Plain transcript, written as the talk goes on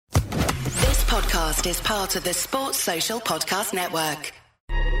podcast is part of the Sports Social Podcast Network.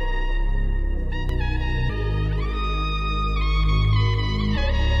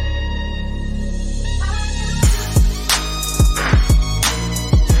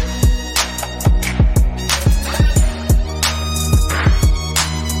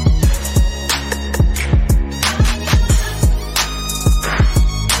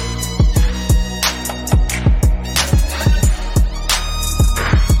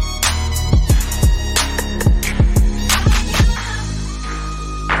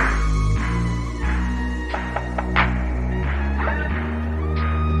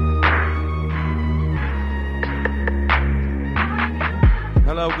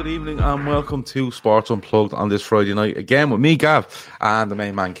 Good evening and welcome to Sports Unplugged on this Friday night. Again with me, Gav, and the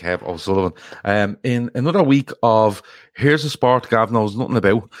main man, Kev O'Sullivan. In another week of here's a sport Gav knows nothing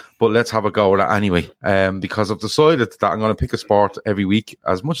about, but let's have a go at it anyway. Because I've decided that I'm going to pick a sport every week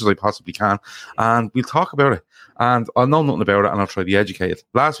as much as I possibly can, and we'll talk about it. And I'll know nothing about it and I'll try to educate it.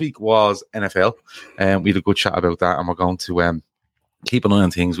 Last week was NFL, and we had a good chat about that, and we're going to keep an eye on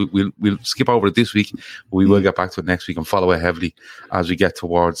things. We'll skip over it this week, but we will get back to it next week and follow it heavily as we get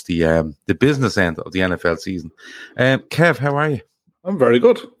towards the business end of the NFL season. Kev, how are you? I'm very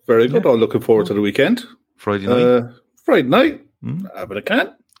good. Very good. I'm looking forward to the weekend. Friday night? Friday night. But I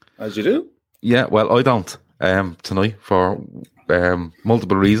can, as you do. Yeah, well, I don't tonight for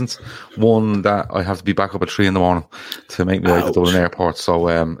multiple reasons. One, that I have to be back up at 3 a.m. to make my way to Dublin Airport. So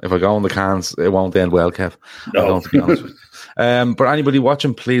if I go on the cans, it won't end well, Kev. No. I'm going to be honest with you. But anybody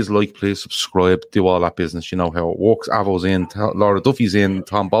watching, please like, please subscribe, do all that business. You know how it works. Avo's in, Laura Duffy's in,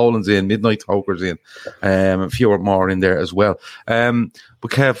 Tom Boland's in, Midnight Toker's in, a few more in there as well.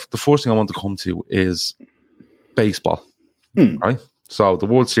 But Kev, the first thing I want to come to is baseball, right? So the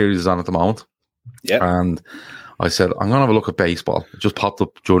World Series is on at the moment. Yeah. And I said, I'm going to have a look at baseball. It just popped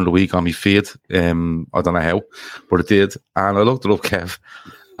up during the week on my feed. I don't know how, but it did. And I looked it up, Kev.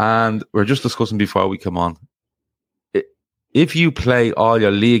 And we are just discussing before we come on. If you play all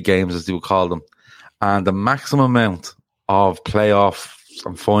your league games, as they would call them, and the maximum amount of playoffs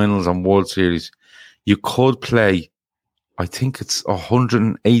and finals and World Series, you could play, I think it's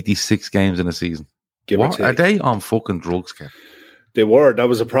 186 games in a season. What? Are they on fucking drugs, Kev? They were. That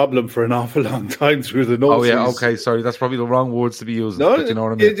was a problem for an awful long time through the noughties. Oh, yeah, okay, sorry. That's probably the wrong words to be using. No, but you know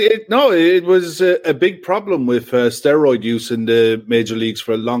what I mean? It was a big problem with steroid use in the major leagues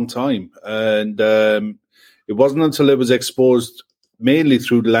for a long time. And it wasn't until it was exposed mainly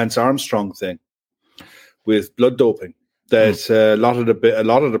through the Lance Armstrong thing with blood doping that a lot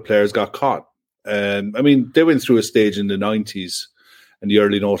of the players got caught. I mean, they went through a stage in the 90s and the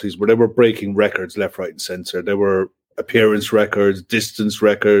early 90s where they were breaking records left, right, and centre. There were appearance records, distance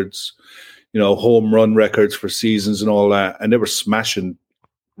records, home run records for seasons and all that, and they were smashing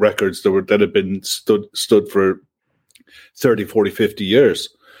records that had been stood for 30, 40, 50 years.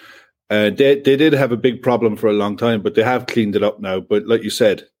 They did have a big problem for a long time, but they have cleaned it up now. But like you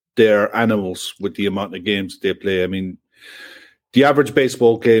said, they're animals with the amount of games they play. I mean, the average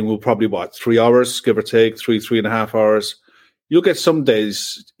baseball game will probably, 3 hours, give or take, 3.5 hours. You'll get some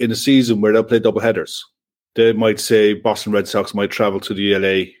days in a season where they'll play double headers. They might say Boston Red Sox might travel to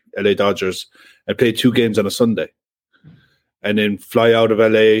the LA Dodgers and play 2 games on a Sunday and then fly out of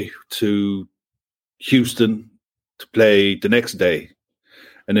LA to Houston to play the next day,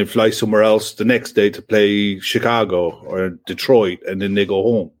 and then fly somewhere else the next day to play Chicago or Detroit, and then they go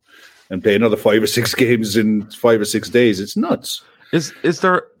home and play another 5 or 6 games in 5 or 6 days. It's nuts. Is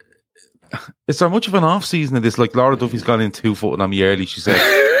there much of an off season of this? Like Laura Duffy's gone in 2-footed on me early. She said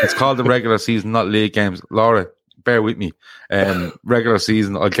it's called the regular season, not league games. Laura, bear with me. Regular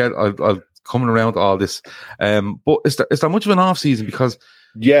season. I'll coming around to all this. But is there much of an off season? Because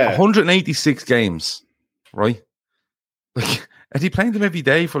 186 games, right? Like, are they playing them every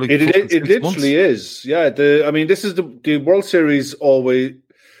day for like it literally months? is. Yeah. This is the World Series always.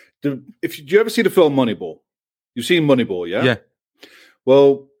 Do you ever see the film Moneyball? You've seen Moneyball, yeah? Yeah.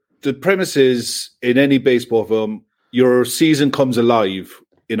 Well, the premise is in any baseball film, your season comes alive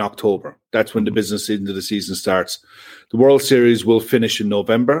in October. That's when the business end of the season starts. The World Series will finish in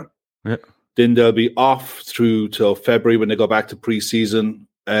November. Yeah. Then they'll be off through till February when they go back to preseason,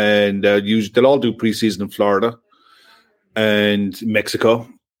 and they'll all do preseason in Florida and Mexico,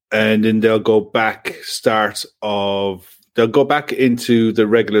 and then they'll go back into the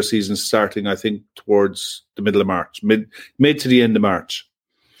regular season starting, I think, towards the middle of March, mid to the end of March,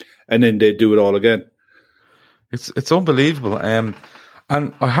 and then they do it all again. It's unbelievable. And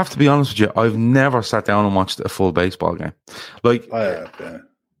I have to be honest with you, I've never sat down and watched a full baseball game. Like, I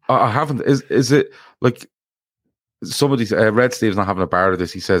haven't. Is it like some of these Red Steve's not having a bar of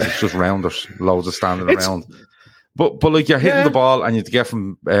this. He says it's just rounders, loads of standing around. But like you're hitting the ball and you get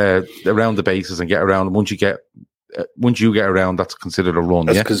from around the bases and get around. And once you get around, that's considered a run.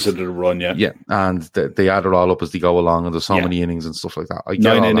 That's considered a run, yeah. Yeah, and they add it all up as they go along, and there's so many innings and stuff like that.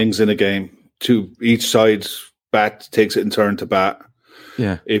 9 innings in a game. Each side bat takes it in turn to bat.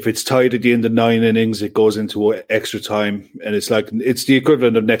 Yeah. If it's tied at the end of 9 innings, it goes into extra time, and it's the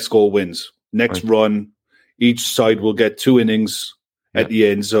equivalent of next goal wins. Next run, each side will get 2 innings at the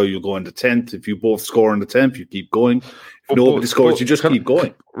end, so you'll go on the 10th. If you both score on the 10th, you keep going. If nobody scores, you just keep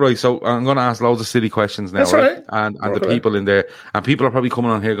going. Right, so I'm going to ask loads of silly questions now, That's right? And the people in there, and people are probably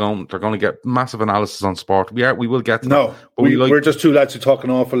coming on here going, they're going to get massive analysis on sport. We will get to that. But we're just two lads who talk an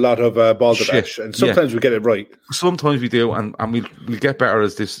awful lot of ball to bash, and sometimes we get it right. Sometimes we do, and we'll get better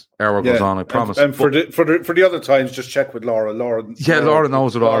as this hour goes on, I promise. And for the other times, just check with Laura. Laura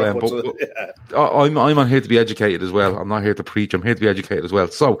knows it all. But I'm on here to be educated as well. I'm not here to preach. I'm here to be educated as well.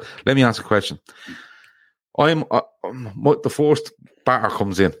 So let me ask a question. The first batter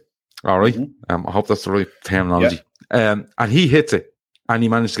comes in, all right? I hope that's the right terminology. And he hits it, and he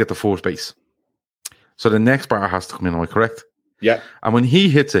managed to get the first base. So the next batter has to come in, am I correct? Yeah. And when he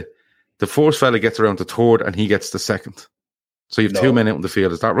hits it, the first fella gets around to third, and he gets the second. So you have 2 men out in the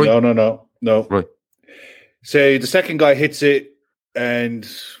field, is that right? No. Right. Say the second guy hits it, and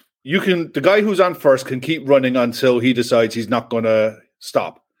the guy who's on first can keep running until he decides he's not going to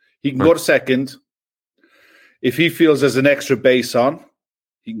stop. He can go to second. If he feels there's an extra base on,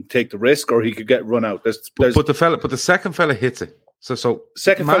 he can take the risk, or he could get run out. But the second fella hits it. So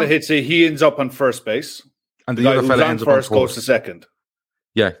second fella hits it. He ends up on first base, and the other fella ends up first on goes to second.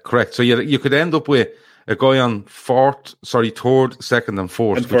 Yeah, correct. So you could end up with a guy on third, second, and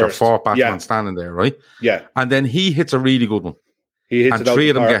fourth, which are 4 batsmen standing there, right? Yeah, and then he hits a really good one. He hits and 3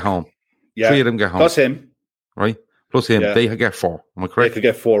 of them get home. Yeah, 3 of them get home. Plus him, right? Plus him, they get 4. Am I correct? They could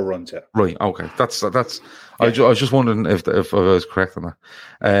get 4 runs. Yeah. Right. Okay. That's. I was just wondering if I was correct on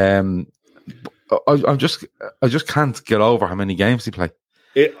that. I just can't get over how many games they play.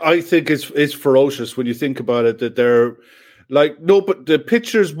 I think it's ferocious when you think about it. That they're but the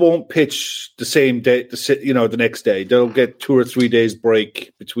pitchers won't pitch the same day. The next day they'll get 2 or 3 days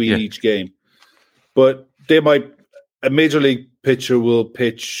break between each game. But a major league pitcher will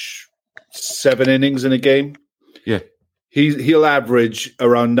pitch 7 innings in a game. Yeah, he'll average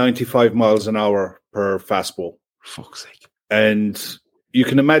around 95 miles an hour per fastball. For fuck's sake! And you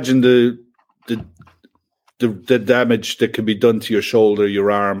can imagine the damage that can be done to your shoulder, your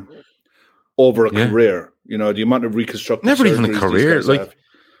arm, over a career. The amount of reconstructive. Never even a career.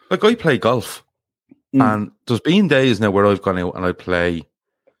 Like I play golf, and there's been days now where I've gone out and I play,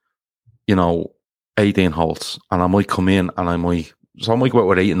 18 holes, and I might come in and I might go out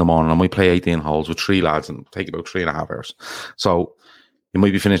with 8 in the morning. I might play 18 holes with 3 lads and take about 3.5 hours. So you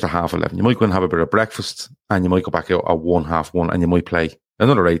might be finished at 11:30. You might go and have a bit of breakfast, and you might go back out at 1:30, and you might play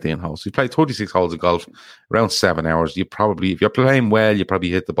another 18 holes. You play 36 holes of golf, around 7 hours. You probably, if you're playing well, you probably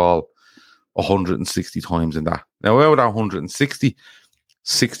hit the ball 160 times in that. Now, out of that 160,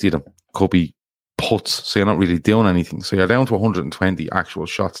 60 of them could be putts, so you're not really doing anything. So you're down to 120 actual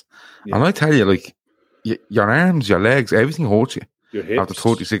shots. Yeah. And I tell you, your arms, your legs, everything hurts you. Your hips, after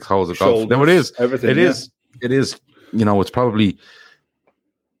 36 holes of golf. Now, everything. It is. It's probably,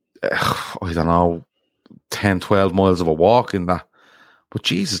 I don't know, 10, 12 miles of a walk in that. But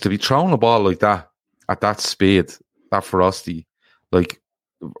Jesus, to be throwing a ball like that at that speed, that ferocity,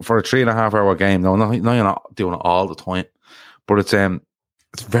 for a 3.5 hour game. No, you're not doing it all the time, but it's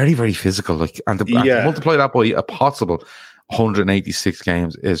very, very physical. And to multiply that by a possible 186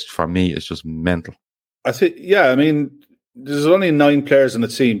 games is, for me, it's just mental. I think, there's only 9 players in the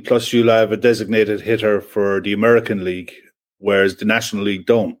team, plus you'll have a designated hitter for the American League, whereas the National League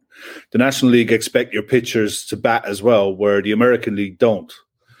don't. The National League expect your pitchers to bat as well, where the American League don't.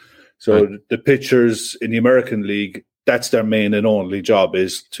 So the pitchers in the American League, that's their main and only job,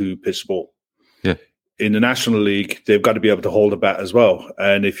 is to pitch the ball. Yeah. In the National League, they've got to be able to hold a bat as well.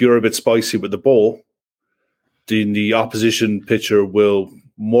 And if you're a bit spicy with the ball, then the opposition pitcher will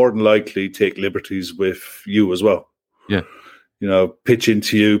more than likely take liberties with you as well. Yeah. Pitch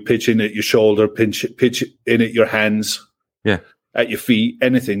into you, pitch in at your shoulder, pitch in at your hands. Yeah. At your feet,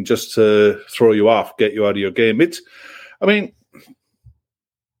 anything just to throw you off, get you out of your game.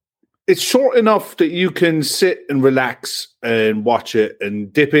 It's short enough that you can sit and relax and watch it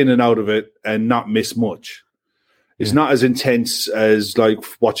and dip in and out of it and not miss much. It's not as intense as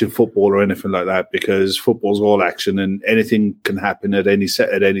watching football or anything like that, because football's all action and anything can happen at any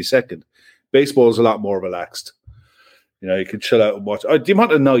second. Baseball is a lot more relaxed. You can chill out and watch. The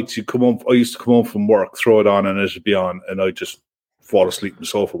amount of nights you come home, I used to come home from work, throw it on, and it'd be on, and I just fall asleep on the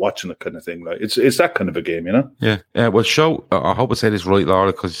sofa watching it, kind of thing. Like it's that kind of a game, Yeah. Well, I hope I say this right,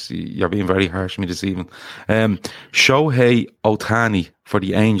 Laura, because you're being very harsh on me this evening. Shohei Ohtani for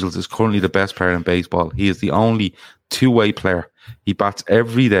the Angels is currently the best player in baseball. He is the only two-way player. He bats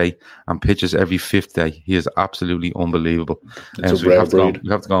every day and pitches every fifth day. He is absolutely unbelievable. So we have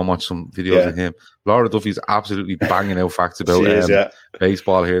to go and watch some videos of him. Laura Duffy's absolutely banging out facts about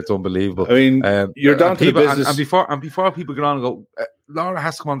baseball here. It's unbelievable. I mean, you're down to people, the business. And before people get on and go, Laura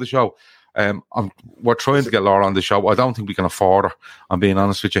has to come on the show. We're trying to get Laura on the show. I don't think we can afford her. I'm being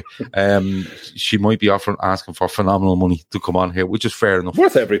honest with you. She might be asking for phenomenal money to come on here, which is fair enough.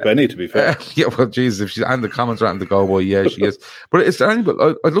 Worth every penny, to be fair. Well, Jesus, if she's and the comments are at the go, boy, yeah, she is. But is there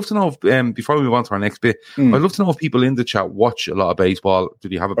anybody? I'd love to know if, before we move on to our next bit, I'd love to know if people in the chat watch a lot of baseball. Do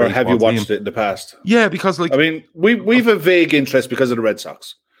you have a baseball or have you watched team? it in the past? Yeah, because we've a vague interest because of the Red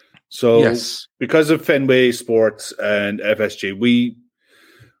Sox. So because of Fenway Sports and FSG, we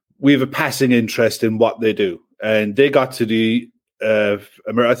have a passing interest in what they do. And they got to the, I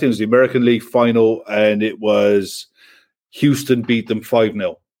think it was the American League final, and it was Houston beat them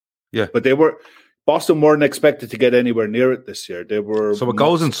 5-0. Yeah. But Boston weren't expected to get anywhere near it this year. So it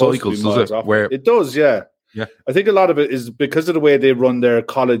goes in cycles, does it? It does, yeah. Yeah. I think a lot of it is because of the way they run their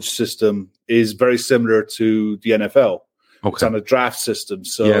college system is very similar to the NFL. Okay. It's on a draft system.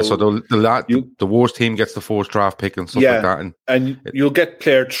 So the worst team gets the first draft pick and stuff like that. And you'll get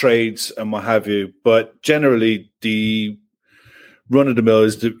player trades and what have you. But generally, the run of the mill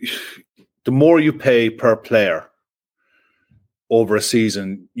is the more you pay per player over a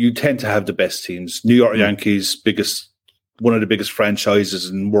season, you tend to have the best teams. New York Yankees, one of the biggest franchises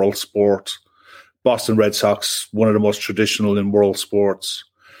in world sports. Boston Red Sox, one of the most traditional in world sports.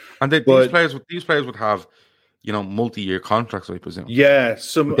 And these players would have, multi-year contracts, I presume. Yeah.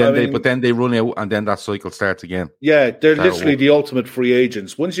 But then they run out, and then that cycle starts again. Yeah, they're literally the ultimate free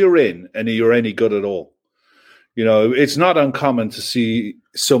agents. Once you're in, and you're any good at all, it's not uncommon to see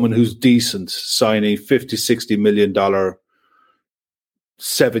someone who's decent signing $50, $60 million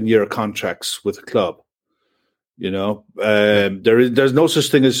 7-year contracts with a club. There's no such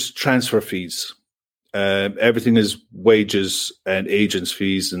thing as transfer fees. Everything is wages and agents'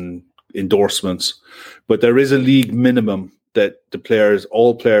 fees and endorsements, but there is a league minimum that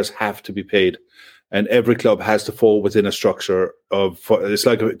all players have to be paid, and every club has to fall within a structure it's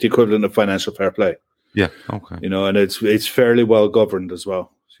like the equivalent of financial fair play. Yeah, okay. And it's fairly well governed as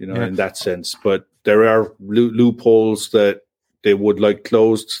well, in that sense. But there are loopholes that they would like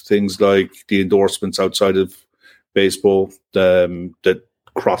closed, things like the endorsements outside of baseball that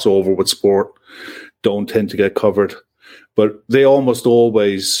cross over with sport don't tend to get covered. But they almost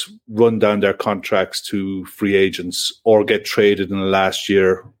always run down their contracts to free agents or get traded in the last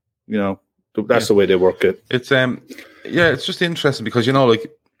year. That's the way they work it. It's it's just interesting because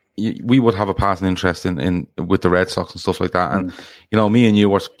we would have a passing interest in with the Red Sox and stuff like that. And me and you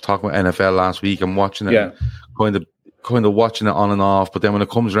were talking about NFL last week and watching it, kind of watching it on and off. But then when it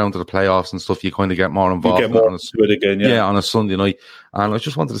comes around to the playoffs and stuff, you kind of get more involved. You get more into it again, on a Sunday night. And I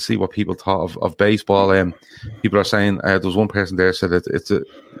just wanted to see what people thought of baseball. People are saying there was one person there said that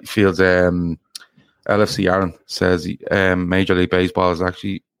feels LFC Aaron says Major League Baseball is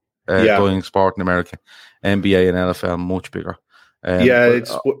actually dying sport in America. NBA and NFL much bigger.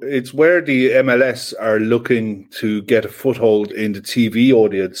 It's where the MLS are looking to get a foothold in the TV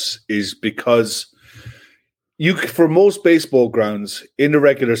audience is because for most baseball grounds in the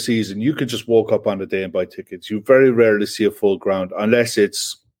regular season, you could just walk up on the day and buy tickets. You very rarely see a full ground unless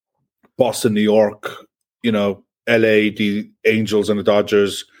it's Boston, New York, LA, the Angels and the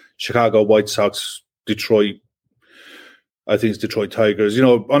Dodgers, Chicago White Sox, Detroit. I think it's Detroit Tigers.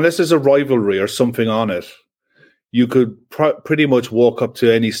 Unless there's a rivalry or something on it, you could pretty much walk up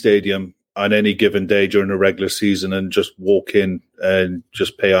to any stadium on any given day during the regular season and just walk in and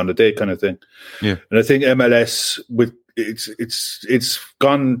just pay on the day kind of thing. Yeah. And I think MLS it's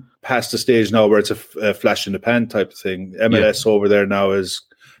gone past the stage now where it's a flash in the pan type of thing. MLS over there now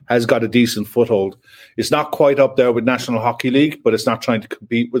has got a decent foothold. It's not quite up there with National Hockey League, but it's not trying to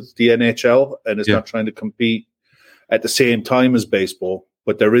compete with the NHL, and it's not trying to compete at the same time as baseball.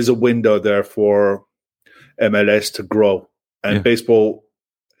 But there is a window there for MLS to grow. And baseball,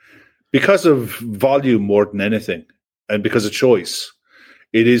 because of volume more than anything, and because of choice,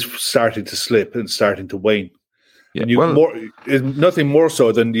 it is starting to slip and starting to wane. Yeah, nothing more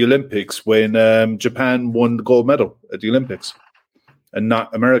so than the Olympics when Japan won the gold medal at the Olympics and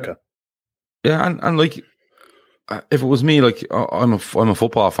not America. Yeah, and if it was me, like I'm a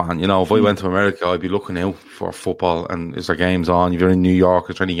football fan, you know, if I went to America, I'd be looking out for football. And is there games on? If you're in New York,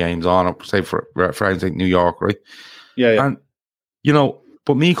 is there any games on? Say for friends like New York, right? Yeah. And you know,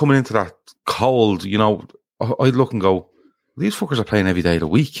 but me coming into that cold, you know, I'd look and go, these fuckers are playing every day of the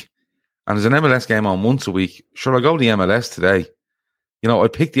week, and there's an MLS game on once a week. Sure, I go to the MLS today. You know, I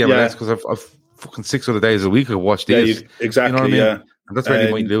picked the MLS because I've fucking 6 other days a week I watch these. Exactly. You know what I mean? Yeah, and that's where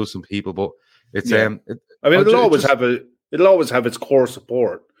you might lose some people, but it's I mean, it'll always have its core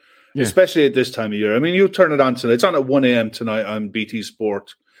support, especially at this time of year. I mean, you turn it on tonight. It's on at 1 a.m. tonight on BT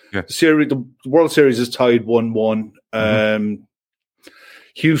Sport. Yeah. The World Series is tied 1-1.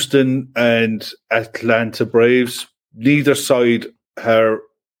 Houston and Atlanta Braves. Neither side have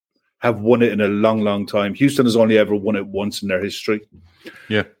won it in a long, long time. Houston has only ever won it once in their history.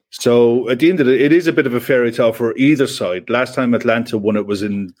 Yeah. So at the end of it is a bit of a fairy tale for either side. Last time Atlanta won it was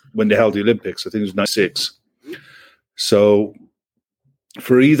when they held the Olympics. I think it was 96. So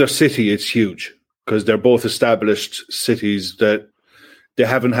for either city, it's huge because they're both established cities that they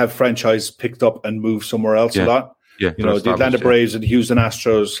haven't had franchise picked up and moved somewhere else a lot. Yeah, you know, the Atlanta Braves and Houston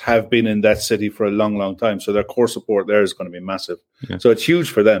Astros have been in that city for a long, long time. So their core support there is going to be massive. Yeah. So it's huge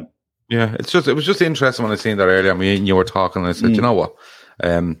for them. Yeah, it was just interesting when I seen that earlier. I mean, you were talking, and I said, you know what?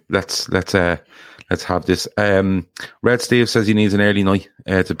 Let's have this. Red Steve says he needs an early night.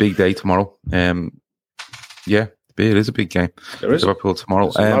 It's a big day tomorrow. Yeah, it is a big game. There is Liverpool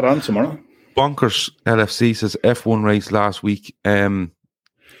tomorrow. There's a lot on tomorrow. Bonkers LFC says F1 race last week.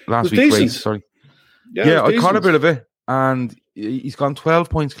 Last week decent. Race, sorry. Yeah, I caught a bit of it, and he's gone 12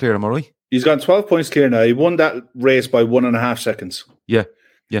 points clear. Am I right? He's gone 12 points clear now. He won that race by 1.5 seconds. Yeah.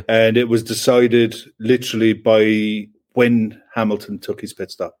 And it was decided literally by when Hamilton took his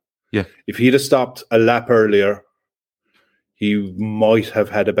pit stop. Yeah. If he'd have stopped a lap earlier, he might have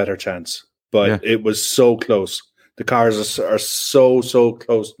had a better chance. But it was so close. The cars are so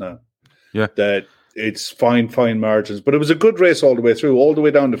close now. Yeah. That it's fine margins. But it was a good race all the way through. All the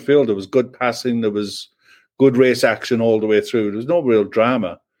way down the field, there was good passing. There was good race action all the way through. There was no real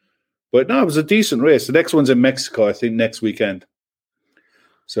drama. But no, it was a decent race. The next one's in Mexico, I think, next weekend.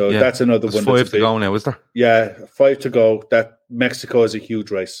 So that's another one. There's 5 to go now, is there? Yeah, 5 to go. That Mexico is a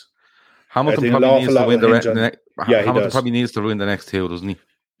huge race. Hamilton probably needs to win Hamilton probably needs to win the next 2, doesn't he?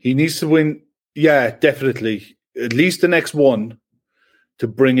 He needs to win. Yeah, definitely. At least the next one to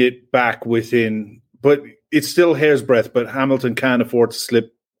bring it back within. But it's still hair's breadth. But Hamilton can't afford to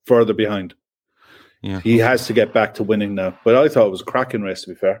slip further behind. Yeah, he has to get back to winning now. But I thought it was a cracking race, to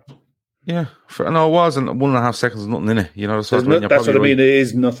be fair. Yeah, no, it was, and 1.5 seconds is nothing in it. You know, that's what I mean. It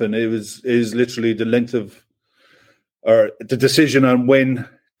is nothing. It is literally the length of, or the decision on when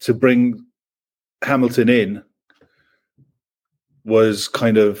to bring Hamilton in was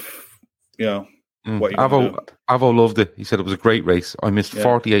kind of, you know, what you Avo loved it. He said it was a great race. I missed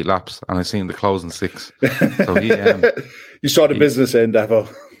 48 laps, and I seen the closing 6. So he, you saw the business end,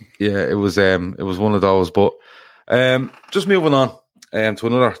 Avo. Yeah, it was one of those. But just moving on. To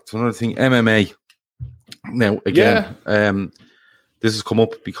another thing, MMA. Now again, this has come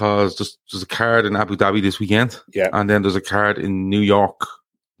up because there's a card in Abu Dhabi this weekend, and then there's a card in New York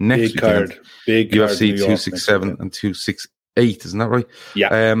next weekend. Big UFC 267 and 268, isn't that right?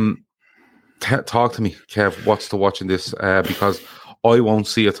 Yeah. Talk to me, Kev. What's to watch in this? Because I won't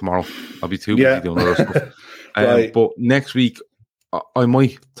see it tomorrow. I'll be too busy doing other stuff. Right. But next week, I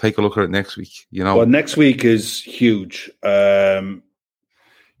might take a look at it next week. You know, well, next week is huge.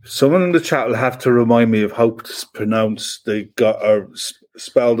 Someone in the chat will have to remind me of how to pronounce or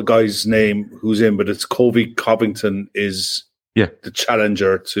spell the guy's name who's in, but it's Colby Covington is the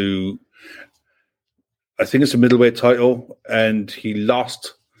challenger to, I think it's a middleweight title, and he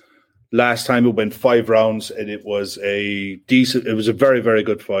lost last time. It went 5 rounds, and it was a very, very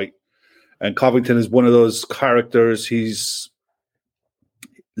good fight. And Covington is one of those characters. He's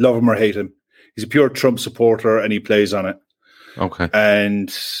love him or hate him. He's a pure Trump supporter, and he plays on it. Okay. And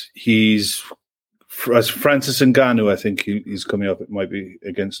he's, as Francis Ngannou, I think he's coming up. It might be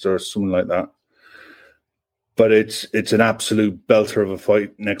against or something like that. But it's an absolute belter of a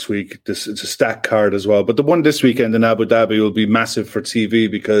fight next week. It's a stacked card as well. But the one this weekend in Abu Dhabi will be massive for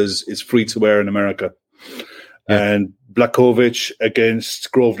TV because it's free to air in America. Yeah. And Blachowicz against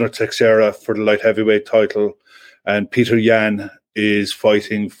Grosvenor Teixeira for the light heavyweight title. And Peter Yan is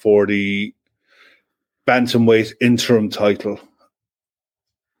fighting for the bantamweight interim title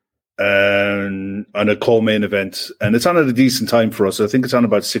on a co-main event, and it's on at a decent time for us. I think it's on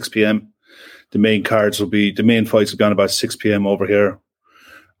about 6 p.m. The main fights will be on about 6 p.m. over here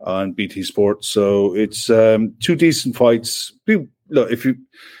on BT Sport. So it's 2 decent fights. Look, if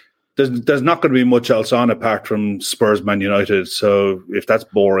there's not going to be much else on apart from Spurs Man United. So if that's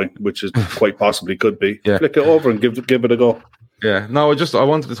boring, which is quite possibly could be, flick it over and give it a go. Yeah, no, I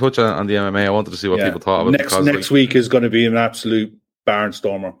wanted to touch on the MMA. I wanted to see what people thought of it. Next week is going to be an absolute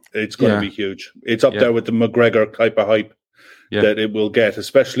barnstormer. It's going to be huge. It's up there with the McGregor type of hype that it will get,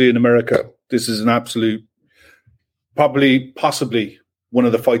 especially in America. This is an absolute, possibly one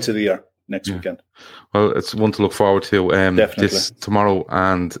of the fights of the year next weekend. Well, it's one to look forward to. Definitely. This tomorrow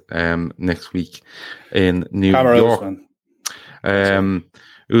and next week in New York.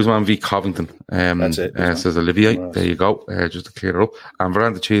 Usman v Covington. That's it. Says Olivier. There you go. Just to clear it up. And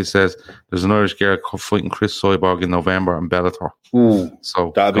Veranda Cheese says there's an Irish girl fighting Chris Cyborg in November in Bellator. Ooh,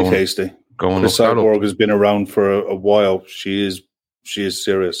 so that'll be tasty. Chris Cyborg has been around for a while. She is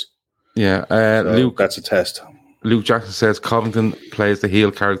serious. Yeah. Luke, that's a test. Luke Jackson says Covington plays the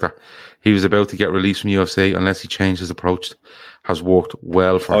heel character. He was about to get released from UFC unless he changed his approach. Has worked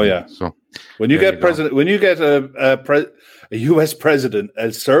well for him. Oh yeah. So when you get a US president,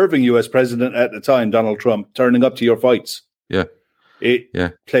 a serving US president at the time, Donald Trump, turning up to your fights, it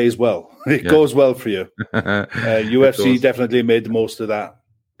plays well. It goes well for you. UFC definitely made the most of that.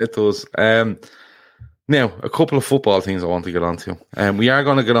 It does. Now, a couple of football things I want to get on to. We are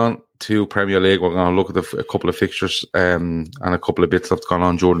going to get on to Premier League. We're going to look at a couple of fixtures and a couple of bits that's gone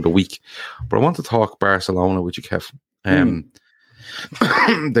on during the week. But I want to talk Barcelona with you, Kev.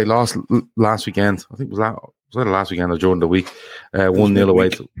 They lost last weekend. I think it was that last weekend or during the week? 1-0 away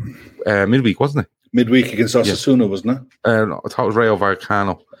to midweek, wasn't it? Midweek against Osasuna, wasn't it? I thought it was Rayo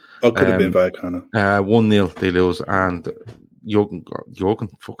Vallecano. Oh, could have been Vallecano. 1-0 they lose, and Jurgen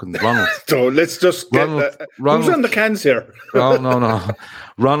fucking Ronald. So let's just get Ronald, who's on the cans here? No.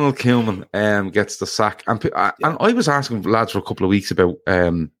 Ronald Koeman gets the sack, and I was asking lads for a couple of weeks about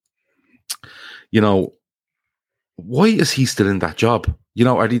why is he still in that job?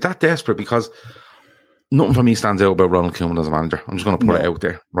 Are they that desperate? Because nothing for me stands out about Ronald Koeman as a manager. I'm just going to put it out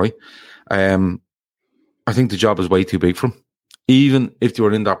there, right? I think the job is way too big for him. Even if they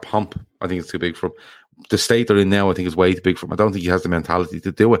were in that pomp, I think it's too big for him. The state they're in now, I think, is way too big for him. I don't think he has the mentality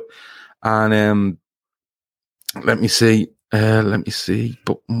to do it. And let me see.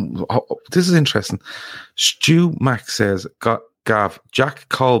 But this is interesting. Stu Max says, Gav, Jack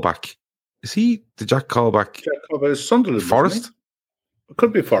Callback. Is he the Jack Callback? Jack Callback is Sunderland. Forest? It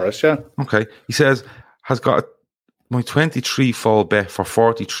could be Forest, yeah. Okay. He says, has got my 23-fold bet for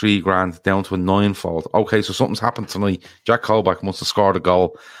 43 grand down to a 9-fold. Okay, so something's happened tonight. Jack Callback must have scored a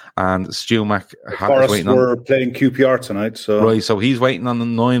goal, and Stu Mac Forest were playing QPR tonight, so right. So he's waiting on the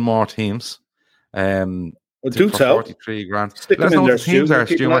 9 more teams. Do tell 43 grand. Stick them in there, Stu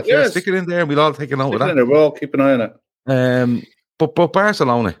Mac. Yeah, stick it in there, and we'll all take a note of that. We'll all keep an eye on it. But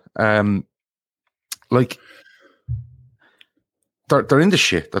Barcelona, they're in the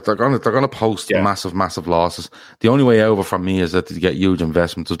shit that they're gonna post massive losses. The only way over for me is that they get huge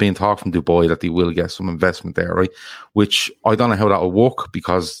investment. There's been talk from Dubai that they will get some investment there, right? Which I don't know how that will work,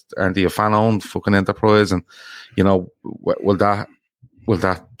 because aren't they a fan-owned fucking enterprise? And will that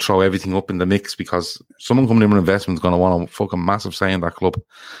throw everything up in the mix? Because someone coming in with investment is going to want a fucking massive say in that club,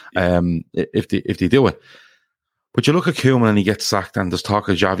 if they do it. But you look at Koeman and he gets sacked, and there's talk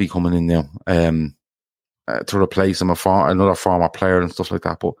of Xavi coming in now. To replace him, another former player and stuff like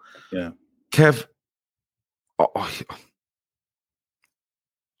that. But Kev, I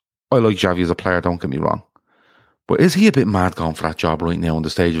like Xavi as a player, don't get me wrong. But is he a bit mad going for that job right now in the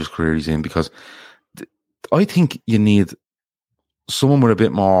stage of his career he's in? Because I think you need someone with a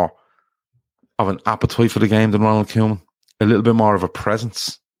bit more of an appetite for the game than Ronald Koeman. A little bit more of a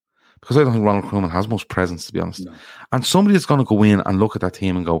presence. Because I don't think Ronald Koeman has much presence, to be honest. No. And somebody that's going to go in and look at that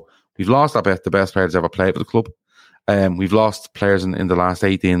team and go, we've lost, I bet, the best players ever played for the club. We've lost players in the last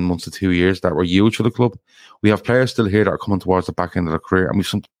 18 months to 2 years that were huge for the club. We have players still here that are coming towards the back end of their career, and we've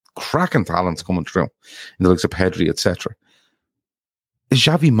some cracking talents coming through in the likes of Pedri, etc. Is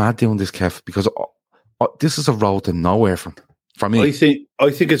Xavi mad doing this, Kev? Because this is a road to nowhere for me. I think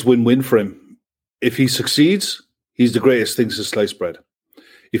it's win-win for him. If he succeeds, he's the greatest thing since sliced bread.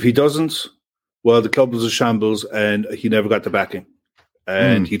 If he doesn't, well, the club was a shambles and he never got the backing.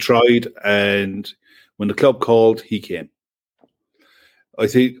 And he tried, and when the club called, he came. I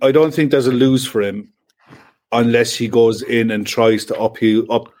don't think there's a lose for him unless he goes in and tries to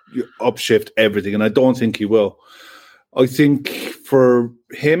upshift everything, and I don't think he will. I think for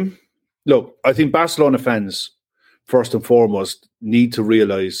him, look, I think Barcelona fans, first and foremost, need to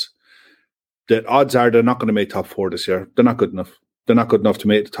realise that odds are they're not going to make top 4 this year. They're not good enough. They're not good enough to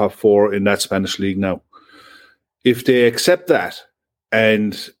make the top 4 in that Spanish league now. If they accept that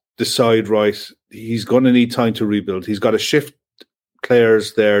and decide, right, he's going to need time to rebuild, he's got to shift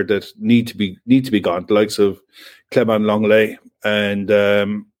players there that need to be gone. The likes of Clement Longley, and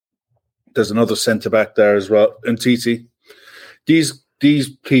there's another centre back there as well, and Titi. These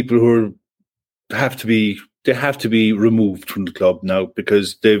people who have to be removed from the club now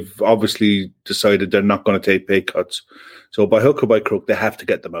because they've obviously decided they're not going to take pay cuts. So by hook or by crook, they have to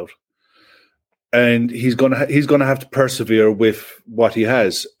get them out. And he's gonna have to persevere with what he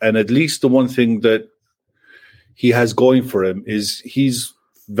has. And at least the one thing that he has going for him is he'll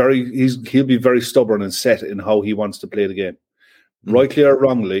be very stubborn and set in how he wants to play the game. Rightly or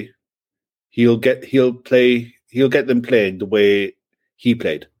wrongly, he'll get them playing the way he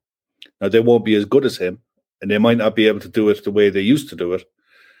played. Now they won't be as good as him, and they might not be able to do it the way they used to do it,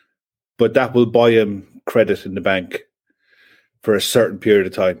 but that will buy him credit in the bank for a certain period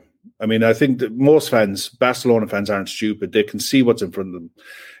of time. I mean, I think that most fans, Barcelona fans, aren't stupid. They can see what's in front of them.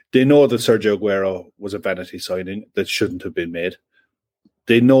 They know that Sergio Aguero was a vanity signing that shouldn't have been made.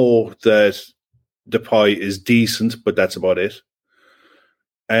 They know that Depay is decent, but that's about it.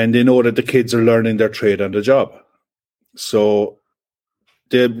 And they know that the kids are learning their trade on the job. So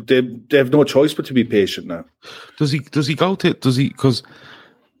they have no choice but to be patient now. Because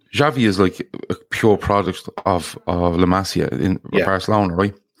Xavi is like a pure product of La Masia in Barcelona,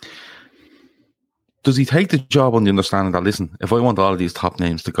 right? Does he take the job on the understanding that, listen, if I want all of these top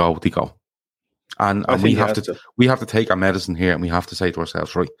names to go, they go. And we have to take our medicine here, and we have to say to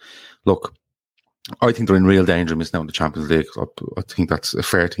ourselves, right, look, I think they're in real danger of missing out on the Champions League. I think that's a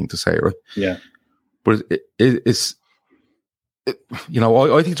fair thing to say, right? Yeah. But it's I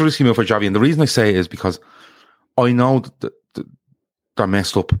think it's a risky move for Xavi. And the reason I say it is because I know that they're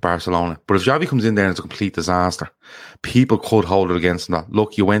messed up at Barcelona. But if Xavi comes in there and it's a complete disaster, people could hold it against him that,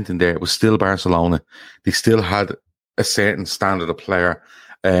 look, you went in there, it was still Barcelona. They still had a certain standard of player.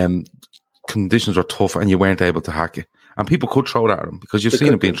 Conditions were tough and you weren't able to hack it. And people could throw that at him because you've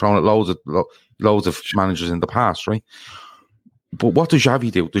seen it being thrown at loads of managers in the past, right? But what does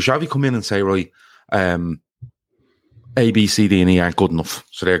Xavi do? Does Xavi come in and say, right, A, B, C, D, and E aren't good enough,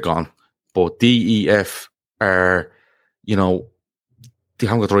 so they're gone. But D, E, F are, they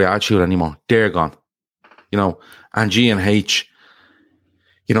haven't got the right attitude anymore. They're gone. And G and H,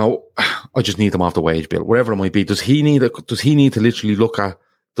 I just need them off the wage bill, wherever it might be. Does he need to literally look at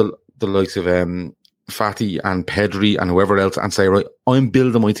the likes of Fati and Pedri and whoever else and say, right, I'm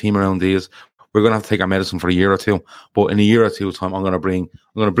building my team around these. We're going to have to take our medicine for a year or two, but in a year or two's time, I'm going to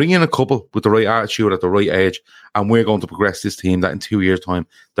bring in a couple with the right attitude at the right age, and we're going to progress this team that in 2 years' time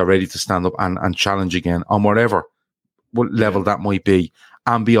they're ready to stand up and challenge again on whatever level that might be,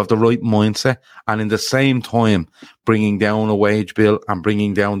 and be of the right mindset. And in the same time, bringing down a wage bill and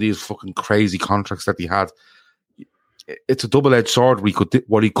bringing down these fucking crazy contracts that he had. It's a double-edged sword.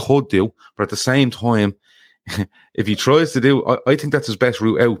 What he could do, but at the same time, if he tries to do, I think that's his best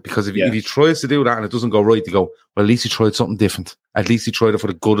route out, because if he tries to do that and it doesn't go right, to go, well, at least he tried something different. At least he tried it for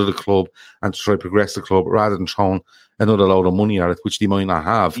the good of the club and to try to progress the club rather than throwing another load of money at it, which they might not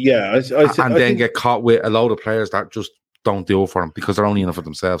have. Yeah, and then get caught with a load of players that just don't do it for them because they're only in it for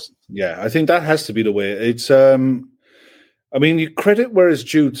themselves. Yeah, I think that has to be the way. It's, you credit where it's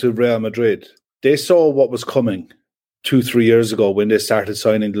due to Real Madrid. They saw what was coming 2-3 years ago when they started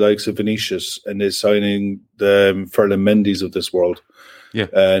signing the likes of Vinicius and they're signing the Ferland Mendy's of this world,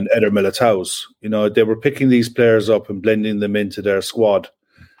 and Eder Militao's. They were picking these players up and blending them into their squad,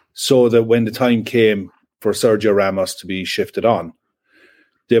 so that when the time came for Sergio Ramos to be shifted on,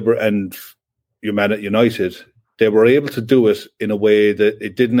 and your man at United, they were able to do it in a way that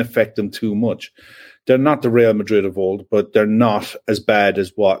it didn't affect them too much. They're not the Real Madrid of old, but they're not as bad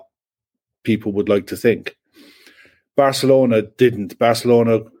as what people would like to think. Barcelona didn't.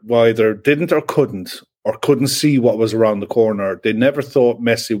 Barcelona either didn't or couldn't see what was around the corner. They never thought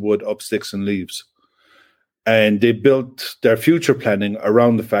Messi would up sticks and leaves. And they built their future planning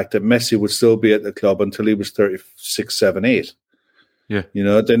around the fact that Messi would still be at the club until he was 36, 7, 8. Yeah.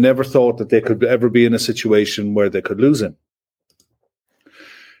 They never thought that they could ever be in a situation where they could lose him.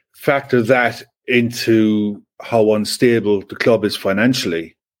 Factor that into how unstable the club is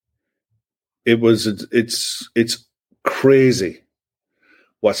financially. It's crazy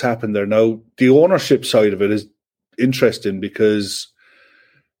what's happened there. Now, the ownership side of it is interesting because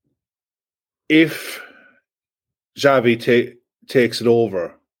if Xavi takes it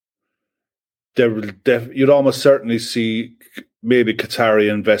over, you'd almost certainly see maybe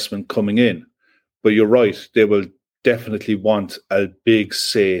Qatari investment coming in. But you're right, they will definitely want a big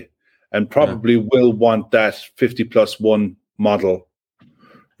say and probably will want that 50+1 model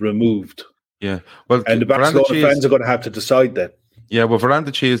removed. Yeah, well, and the Barcelona fans are going to have to decide that. Yeah, well,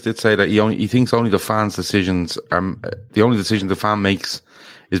 Veranda Cheese did say that he thinks only the fans' decisions, the only decision the fan makes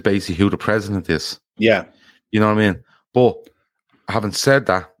is basically who the president is. Yeah. You know what I mean? But having said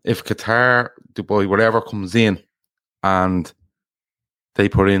that, if Qatar, Dubai, whatever comes in and they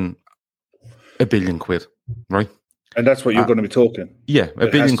put in £1 billion, right? And that's what you're going to be talking. Yeah,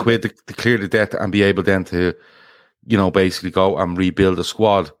 £1 billion to clear the debt and be able then to, basically go and rebuild a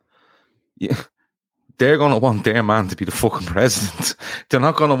squad. Yeah. They're going to want their man to be the fucking president. They're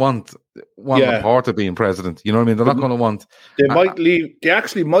not going to want Laporta being president. You know what I mean? They're not going to want... They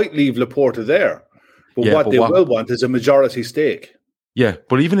actually might leave Laporta there. But what they will want is a majority stake. Yeah,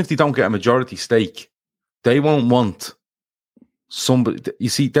 but even if they don't get a majority stake, they won't want somebody... You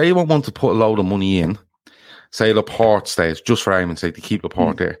see, they won't want to put a load of money in, say Laporte stays, just for argument's sake, to keep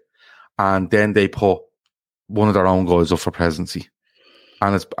Laporte there. And then they put one of their own guys up for presidency.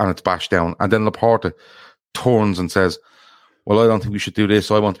 And it's bashed down. And then Laporta turns and says, well, I don't think we should do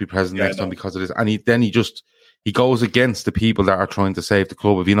this. I want to be president next time because of this. And he goes against the people that are trying to save the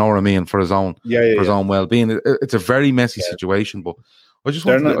club, if you know what I mean, for his own well-being. It's a very messy situation, but I just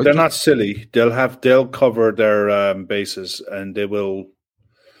they're not silly. They'll cover their bases, and they'll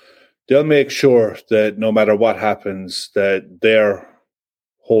make sure that no matter what happens, that their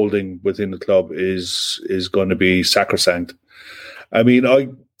holding within the club is going to be sacrosanct. I mean, I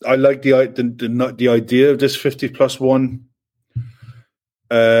like the idea of this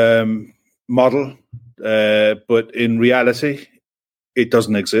 50+1 model, but in reality, it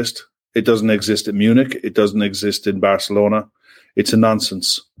doesn't exist. It doesn't exist in Munich. It doesn't exist in Barcelona. It's a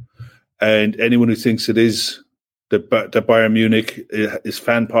nonsense. And anyone who thinks it is, that Bayern Munich is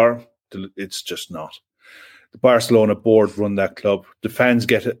fan power, it's just not. The Barcelona board run that club. The fans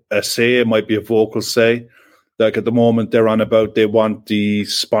get a say. It might be a vocal say. Like at the moment, they're on about they want the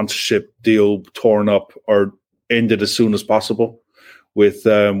sponsorship deal torn up or ended as soon as possible with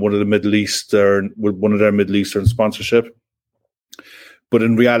one of their Middle Eastern sponsorship. But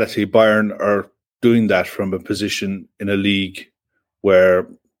in reality, Bayern are doing that from a position in a league where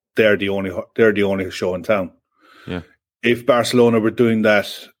they're the only show in town. Yeah. If Barcelona were doing that,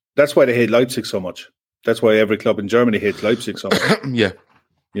 that's why they hate Leipzig so much. That's why every club in Germany hates Leipzig so much. Yeah.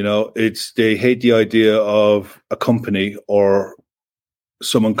 They hate the idea of a company or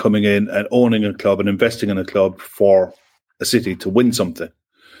someone coming in and owning a club and investing in a club for a city to win something.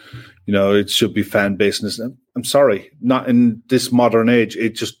 It should be fan based. I'm sorry, not in this modern age.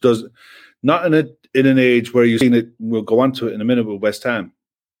 It just does not in an age where you've seen it. We'll go on to it in a minute with West Ham,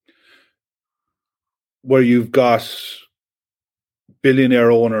 where you've got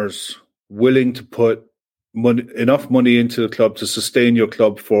billionaire owners willing to put enough money into the club to sustain your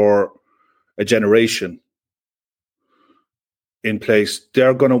club for a generation in place.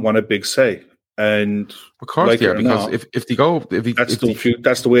 They're going to want a big say, and of course, because if they go, that's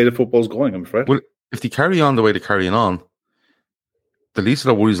the way the football's going. I'm afraid. Well, if they carry on the way they're carrying on, the least of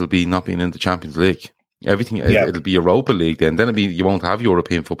their worries will be not being in the Champions League. Everything it'll be Europa League. Then you won't have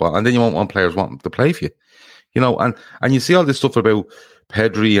European football, and then you won't want players wanting to play for you. And you see all this stuff about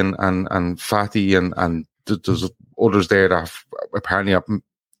Pedri and Fati and there's others there that have apparently have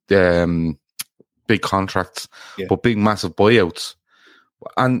big contracts, but big massive buyouts,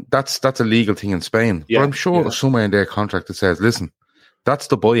 and that's a legal thing in Spain. But I'm sure there's somewhere in their contract that says, listen, that's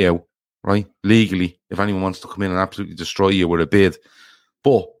the buyout, right? Legally, if anyone wants to come in and absolutely destroy you with a bid.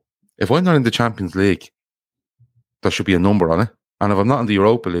 But if I'm not in the Champions League, there should be a number on it. And if I'm not in the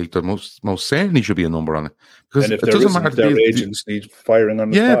Europa League, there most certainly should be a number on it. Because and if it doesn't matter, their agents need firing on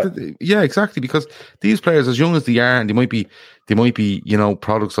the spot. Yeah, exactly. Because these players, as young as they are, and they might be,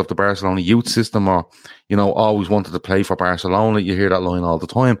 products of the Barcelona youth system, or always wanted to play for Barcelona. You hear that line all the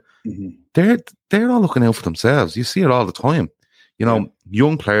time. Mm-hmm. They're all looking out for themselves. You see it all the time.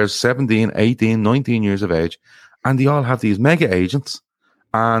 Young players, 17, 18, 19 years of age, and they all have these mega agents,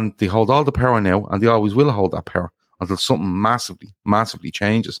 and they hold all the power now, and they always will hold that power until something massively, massively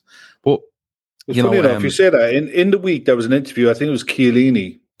changes. But it's funny enough, you say that in the week there was an interview. I think it was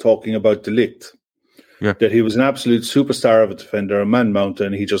Chiellini talking about De Ligt. Yeah. That he was an absolute superstar of a defender, a man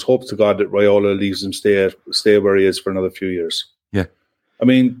mountain. He just hopes to God that Raiola leaves him stay where he is for another few years. Yeah, I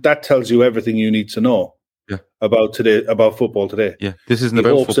mean that tells you everything you need to know. Yeah. about football today. Yeah, this isn't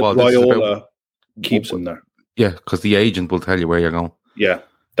about football. That Raiola keeps him there. Yeah, because the agent will tell you where you're going. Yeah,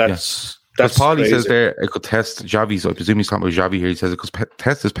 that's Paulie says there it could test Xavi's. I presume he's talking about Xavi here. He says it could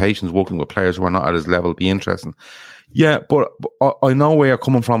test his patience working with players who are not at his level. Be interesting. Yeah, but I know where you're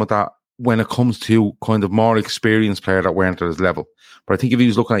coming from with that. when it comes to kind of more experienced player that weren't at his level. But I think if he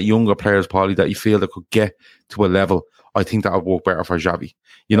was looking at younger players, probably that you feel that could get to a level, I think that would work better for Xavi.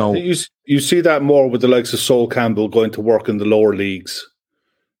 You know, you see that more with the likes of Sol Campbell going to work in the lower leagues.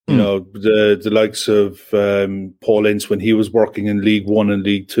 You know, the likes of Paul Ince when he was working in League One and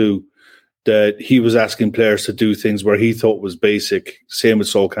League Two, that he was asking players to do things where he thought was basic. Same with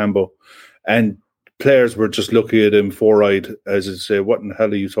Sol Campbell, and players were just looking at him four-eyed as to say, "What in the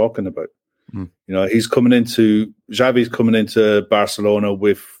hell are you talking about?" You know, Xavi's coming into Barcelona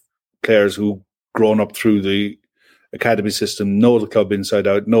with players who grown up through the academy system, know the club inside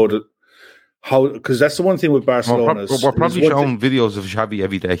out, know that how, because that's the one thing with Barcelona. We're probably showing videos of Xavi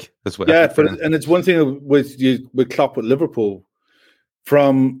every day as well. Yeah, and it's one thing with Klopp with Liverpool,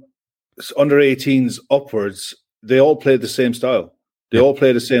 from under 18s upwards, they all play the same style. They all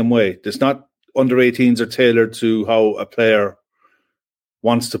play the same way. It's not under 18s are tailored to how a player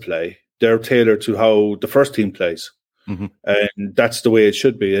wants to play. They're tailored to how the first team plays. And that's the way it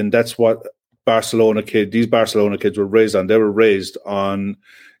should be. And that's what these Barcelona kids were raised on. They were raised on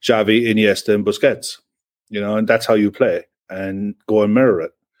Xavi, Iniesta, and Busquets, you know, and that's how you play, and go and mirror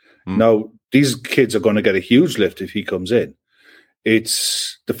it. Now, these kids are going to get a huge lift if he comes in.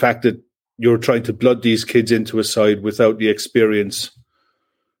 It's the fact that you're trying to blood these kids into a side without the experience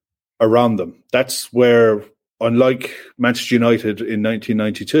around them. That's where, unlike Manchester United in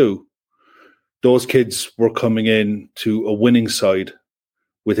 1992, those kids were coming in to a winning side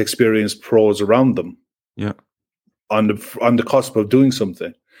with experienced pros around them. Yeah. On the cusp of doing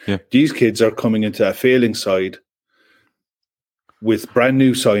something. Yeah. These kids are coming into a failing side with brand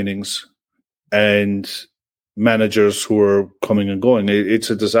new signings and managers who are coming and going. It's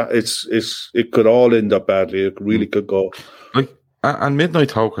a disaster. It could all end up badly. It really could go. And Midnight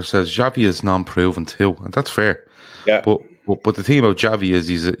Talker says Xavi is non-proven too, and that's fair. Yeah. But the thing about Xavi is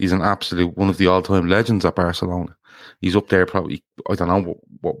he's an absolute one of the all-time legends at Barcelona. He's up there probably, I don't know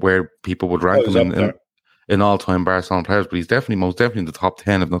where people would rank him in all-time Barcelona players, but he's most definitely in the top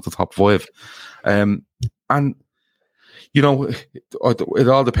 10, if not the top 5. And, you know, it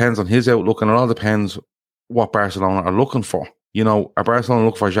all depends on his outlook, and it all depends what Barcelona are looking for. You know, are Barcelona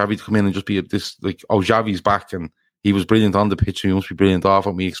looking for Xavi to come in and just be this, like, oh, Xavi's back and he was brilliant on the pitch, and he must be brilliant off,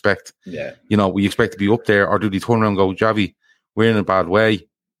 and we expect to be up there, or do they turn around and go, Xavi, we're in a bad way,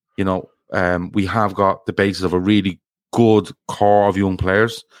 you know, we have got the basis of a really good core of young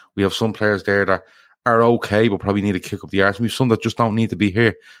players. We have some players there that are okay, but probably need a kick up the arse. We have some that just don't need to be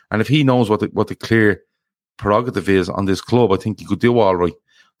here. And if he knows what the clear prerogative is on this club, I think he could do all right.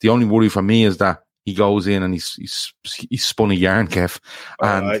 The only worry for me is that he goes in and he's spun a yarn, Kev,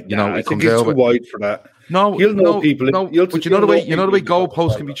 and you know, I think he's too wide for that. No, he'll know people. But you know the way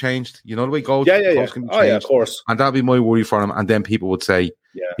goalposts can be changed. You know the way goalposts can be changed. Oh yeah, of course. And that'd be my worry for him. And then people would say,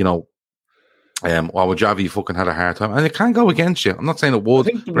 you know, well, Xavi fucking had a hard time, and it can go against you. I'm not saying it would,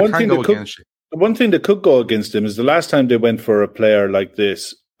 but it can go against you. The one thing that could go against him is the last time they went for a player like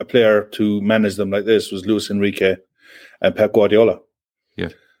this, a player to manage them like this, was Luis Enrique and Pep Guardiola. Yeah.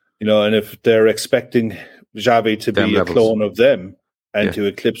 You know, and if they're expecting Xavi to be a clone of them and to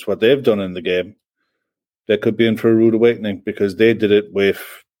eclipse what they've done in the game, they could be in for a rude awakening, because they did it with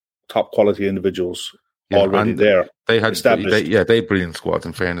top quality individuals already there. They had they brilliant squads,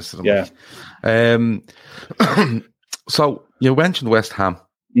 in fairness to them. Yeah. So you mentioned West Ham,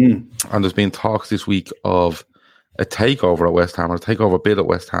 and there's been talks this week of a takeover at West Ham, or a takeover bid at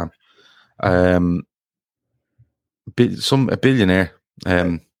West Ham. A billionaire.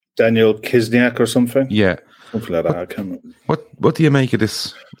 Daniel Kisniak or something? Yeah. Something like that. I can't remember. What do you make of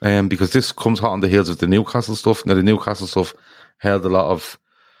this? Because this comes hot on the heels of the Newcastle stuff. Now, the Newcastle stuff held a lot of...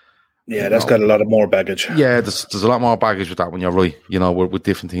 Yeah, that's got a lot of more baggage. Yeah, there's a lot more baggage with that one, you're right. You know, with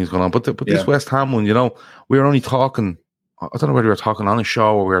different things going on. But this West Ham one, you know, we were only talking... I don't know whether we were talking on a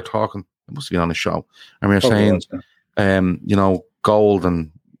show or we were talking... It must have been on a show. And we were saying, you know, Gold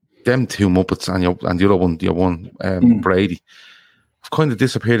and them two Muppets and the other one, Brady, have kind of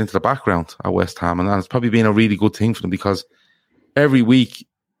disappeared into the background at West Ham, and it's probably been a really good thing for them, because every week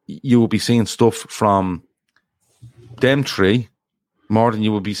you will be seeing stuff from them three more than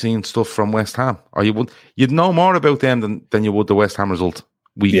you would be seeing stuff from West Ham, or you'd know more about them than you would the West Ham result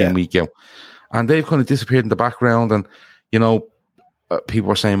week in, week out. And they've kind of disappeared in the background, and you know,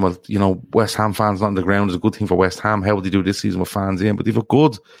 people are saying, well, you know, West Ham fans not on the ground is a good thing for West Ham. How would they do this season with fans in? But they've a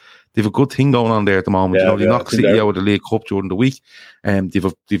good thing going on there at the moment. You know, they knocked City out of the League Cup during the week, and they've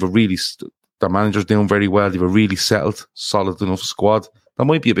a really their manager's doing very well. They've a really settled, solid enough squad. That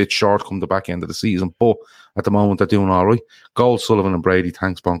might be a bit short come the back end of the season, but at the moment they're doing all right. Gold, Sullivan, and Brady,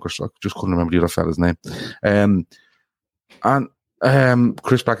 thanks bonkers. I just couldn't remember the other fella's name. And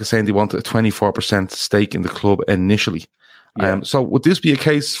Chris Black is saying they want a 24% stake in the club initially. Yeah. So would this be a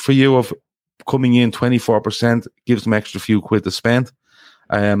case for you of coming in 24%, gives them extra few quid to spend,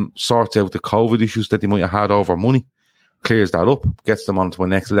 sorts out the COVID issues that they might have had over money, clears that up, gets them onto a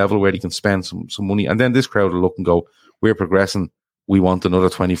next level where they can spend some money, and then this crowd will look and go, we're progressing, we want another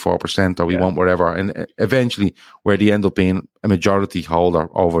 24%, or we want whatever, and eventually where they end up being a majority holder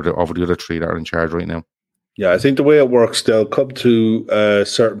over the other three that are in charge right now. Yeah, I think the way it works, they'll come to a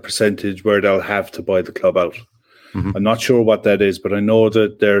certain percentage where they'll have to buy the club out. Mm-hmm. I'm not sure what that is, but I know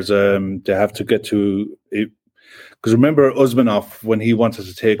that there's they have to get to it. Because remember Usmanov, when he wanted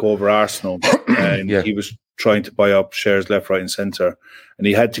to take over Arsenal, and he was trying to buy up shares left, right, and centre, and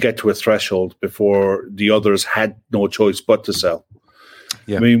he had to get to a threshold before the others had no choice but to sell.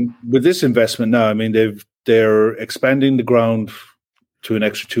 Yeah. I mean, with this investment now, I mean they're expanding the ground to an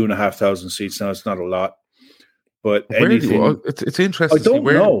extra 2,500 seats. Now it's not a lot. But it's interesting. I don't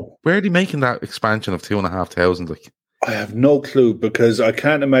know. Where are they making that expansion of 2,500? Like, I have no clue, because I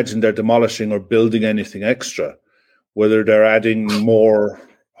can't imagine they're demolishing or building anything extra. Whether they're adding more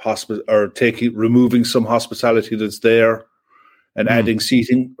or removing some hospitality that's there and adding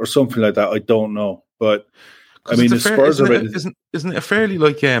seating or something like that, I don't know. But I mean, the Spurs isn't it a fairly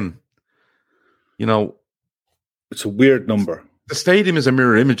like it's a weird number. The stadium is a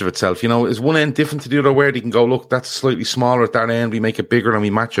mirror image of itself. Is one end different to the other, where they can go, look, that's slightly smaller at that end, we make it bigger and we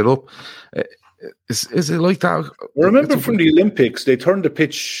match it up. Is it like that? Well, remember from the Olympics, they turned the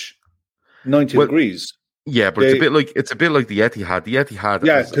pitch 90 degrees. Yeah, but it's a bit like the Etihad. The Etihad,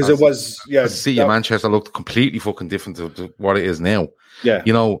 because it was the city of Manchester looked completely fucking different to what it is now. Yeah,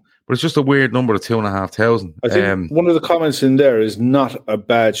 but it's just a weird number of 2,500. I think one of the comments in there is not a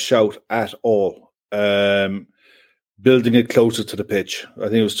bad shout at all. Building it closer to the pitch. I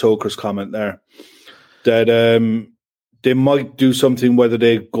think it was Toker's comment there that they might do something, whether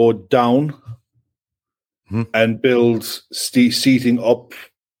they go down and build seating up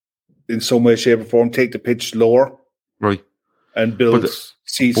in some way, shape, or form. Take the pitch lower, right, and build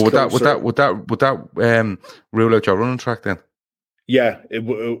seats. But would that rule out your running track then? Yeah,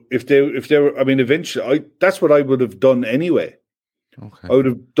 if they were, I mean, eventually, that's what I would have done anyway. Okay, I would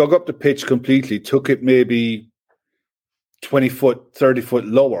have dug up the pitch completely, took it maybe 20 foot, 30 foot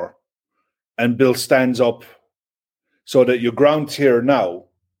lower, and build stands up so that your ground tier now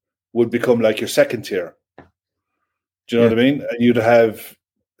would become like your second tier. Do you know what I mean? And you'd have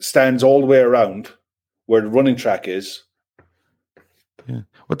stands all the way around where the running track is. Yeah.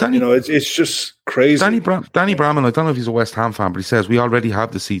 Well, Danny, it's just crazy. Danny Bramman, I don't know if he's a West Ham fan, but he says we already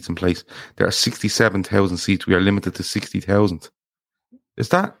have the seats in place. There are 67,000 seats. We are limited to 60,000. Is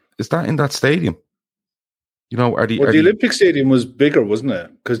that in that stadium? The Olympic Stadium was bigger, wasn't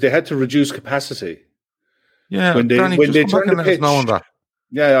it? Because they had to reduce capacity. Yeah, when they turned the pitch. That.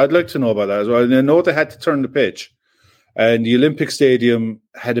 Yeah, I'd like to know about that as well. And I know they had to turn the pitch, and the Olympic Stadium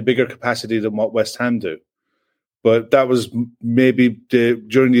had a bigger capacity than what West Ham do. But that was maybe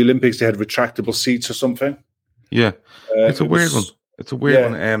during the Olympics they had retractable seats or something. Yeah, it's a weird one. It's a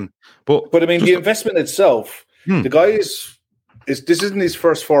weird one. But I mean, the investment itself, the guy this isn't his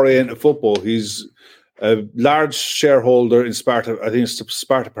first foray into football. He's a large shareholder in Sparta. I think it's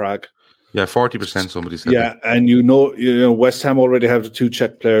Sparta Prague. Yeah, 40%. Somebody said. Yeah, that. And West Ham already have the two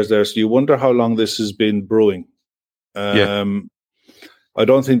Czech players there, so you wonder how long this has been brewing. I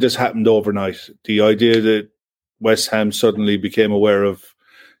don't think this happened overnight. The idea that West Ham suddenly became aware of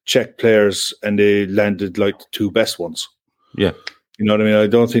Czech players and they landed like the two best ones. Yeah, you know what I mean. I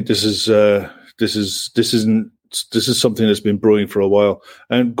don't think this is something that's been brewing for a while.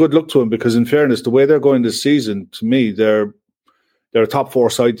 And good luck to them, because in fairness, the way they're going this season, to me, they're a top four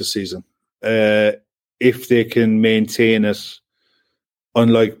side this season. If they can maintain it,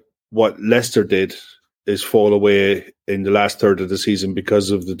 unlike what Leicester did, is fall away in the last third of the season because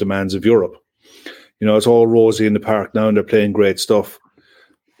of the demands of Europe. It's all rosy in the park now and they're playing great stuff.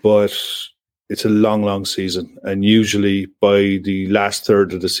 But it's a long, long season. And usually by the last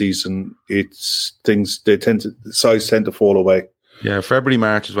third of the season, sides tend to fall away. Yeah, February,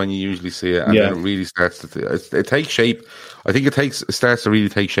 March is when you usually see it, and then it really starts it takes shape. I think it starts to really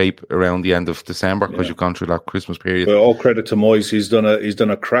take shape around the end of December, because you've gone through that Christmas period. Well, all credit to Moyes. He's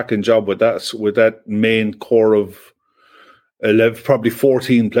done a cracking job with that main core of 11, probably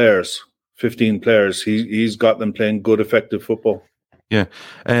 14 players, 15 players. He's got them playing good, effective football. Yeah.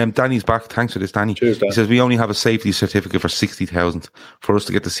 Danny's back. Thanks for this, Danny. Cheers, Dan. He says, we only have a safety certificate for 60,000. For us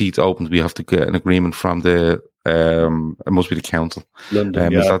to get the seats opened, we have to get an agreement from it must be the council.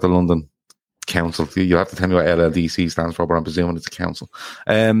 London, Is that the London Council? You'll have to tell me what LLDC stands for, but I'm presuming it's a council.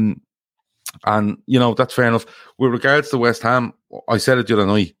 And, that's fair enough. With regards to West Ham, I said it the other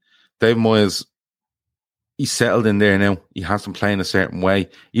night. David Moyes, he's settled in there now. He has them playing a certain way.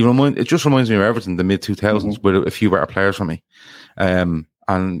 It just reminds me of Everton, the mid-2000s, with a few better players for me. And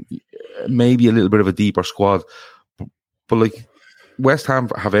maybe a little bit of a deeper squad. But like, West Ham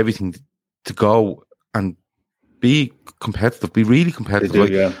have everything to go and be competitive, be really competitive.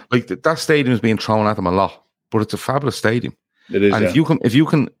 Do, like that stadium is being thrown at them a lot, but it's a fabulous stadium. It is, and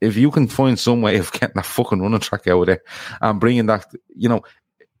if you can find some way of getting that fucking running track out of there and bringing that,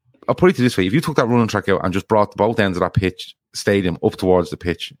 I'll put it this way: if you took that running track out and just brought both ends of that pitch stadium up towards the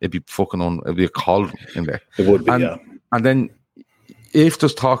pitch, it'd be it'd be a cauldron in there. It would be, And then if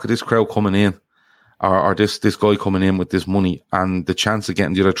there's talk of this crowd coming in, or this guy coming in with this money, and the chance of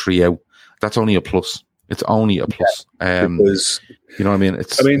getting the other three out, that's only a plus. It's only a plus. Because, you know what I mean?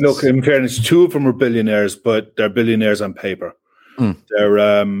 Look, in fairness, two of them are billionaires, but they're billionaires on paper.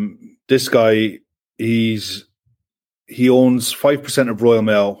 They're this guy, he owns 5% of Royal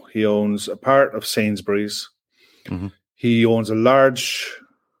Mail. He owns a part of Sainsbury's. Mm-hmm. He owns he's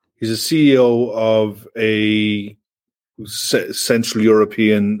a CEO of a Central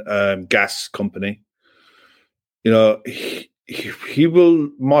European gas company. He will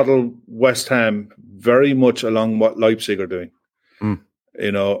model West Ham very much along what Leipzig are doing.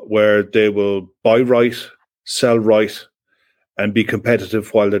 Where they will buy right, sell right, and be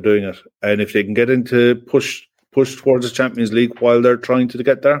competitive while they're doing it. And if they can get into push towards the Champions League while they're trying to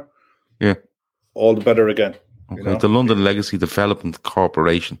get there, all the better again. Okay. The London Legacy Development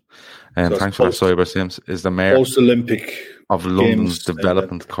Corporation, and thanks for that, Cyber Sims, is the mayor post-Olympic of London's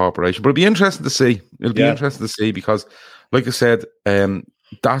Development Corporation. But it'll be interesting to see. Because, like I said,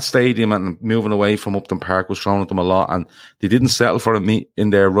 that stadium and moving away from Upton Park was thrown at them a lot, and they didn't settle for it in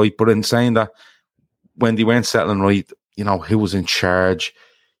there, right? But in saying that, when they weren't settling right, who was in charge,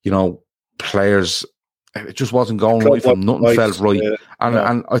 players, it just wasn't going right from nothing felt right.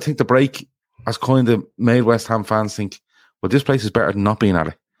 And I think the break has kind of made West Ham fans think, well, this place is better than not being at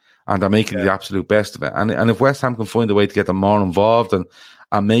it. And they're making the absolute best of it. And if West Ham can find a way to get them more involved and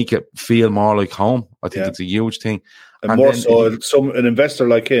make it feel more like home, I think it's a huge thing. And more so, an investor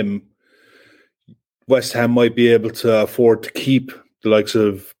like him, West Ham might be able to afford to keep the likes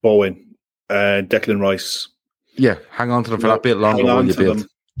of Bowen and Declan Rice. Yeah, hang on to them for that bit longer while you build.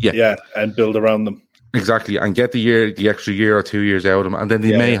 Yeah, and build around them. Exactly, and get the extra year or 2 years out of them, and then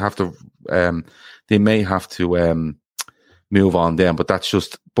they may have to move on then. But that's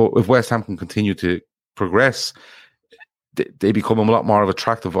just. But if West Ham can continue to progress, they become a lot more of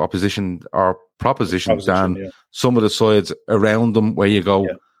attractive opposition or proposition than some of the sides around them. Where you go,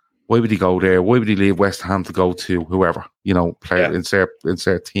 why would he go there? Why would he leave West Ham to go to whoever? Player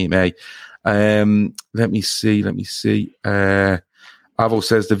insert team A. Let me see. Avo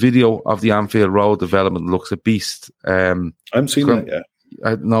says the video of the Anfield Road development looks a beast. I'm seeing that.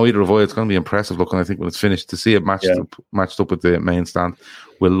 No, either of I. It's going to be impressive looking. I think when it's finished, to see it matched up with the main stand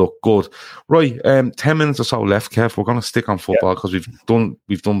will look good. Right, 10 minutes or so left, Kev. We're going to stick on football because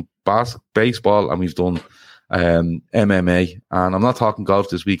we've done baseball and we've done MMA, and I'm not talking golf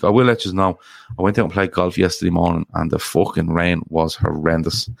this week. I will let you know. I went out and played golf yesterday morning, and the fucking rain was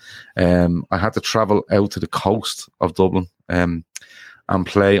horrendous. I had to travel out to the coast of Dublin and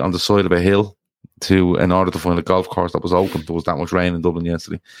play on the side of a hill in order to find a golf course that was open. There was that much rain in Dublin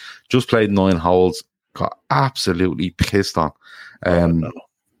yesterday. Just played 9 holes, got absolutely pissed on.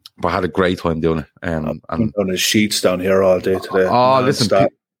 But I had a great time doing it. I'm on the sheets down here all day today. Listen,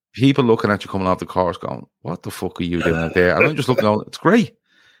 people looking at you coming off the course going, what the fuck are you doing out there? And I'm just looking out, it's great.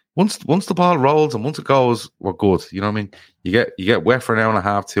 Once the ball rolls and once it goes, we're good. You know what I mean? You get wet for an hour and a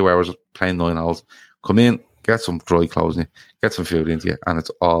half, 2 hours playing 9 holes. Come in, get some dry clothes in you, get some food into you, and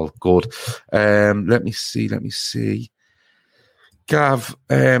it's all good. Let me see. Gav,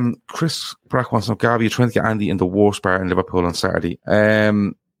 Chris Brack wants to know, Gav, you're trying to get Andy in the worst bar in Liverpool on Saturday.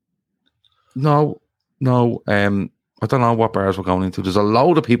 No. I don't know what bars we're going into. There's a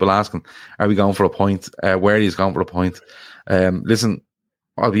load of people asking, are we going for a point? Where are you going for a point? Listen,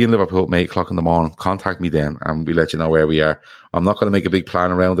 I'll be in Liverpool at 8 o'clock in the morning. Contact me then and we'll let you know where we are. I'm not going to make a big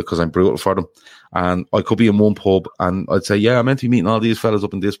plan around it because I'm brutal for them. And I could be in one pub and I'd say, yeah, I'm meant to be meeting all these fellas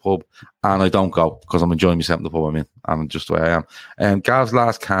up in this pub, and I don't go because I'm enjoying myself in the pub I'm in. And just the way I am. Gav's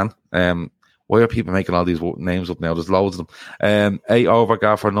last can. Why are people making all these names up now? There's loads of them. 8 over,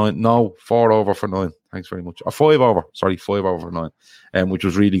 Gav, for 9. No, 4 over for 9. Thanks very much. 5 over. Sorry, 5 over for 9. Which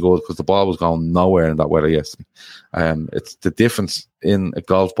was really good because the ball was going nowhere in that weather yesterday. It's the difference in a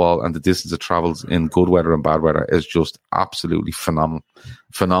golf ball and the distance it travels in good weather and bad weather is just absolutely phenomenal.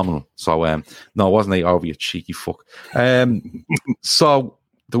 So, no, it wasn't 8 over, you cheeky fuck. So,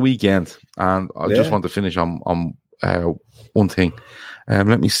 the weekend, and I just want to finish on one thing.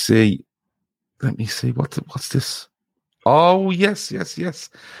 Let me see. What's this? Oh, yes.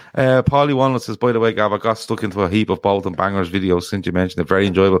 Paulie Walnut says, by the way, Gav, I got stuck into a heap of Bolton Bangers videos since you mentioned it. Very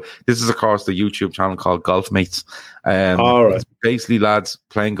enjoyable. This is, of course, the YouTube channel called Golf Mates. All right. It's basically lads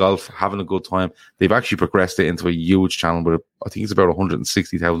playing golf, having a good time. They've actually progressed it into a huge channel with, I think it's about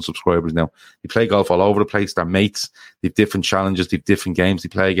 160,000 subscribers now. They play golf all over the place. They're mates. They've different challenges. They've different games. They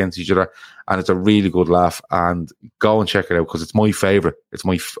play against each other. And it's a really good laugh. And go and check it out because it's my favourite. It's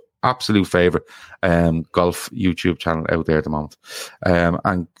my absolute favourite golf YouTube channel out there at the moment.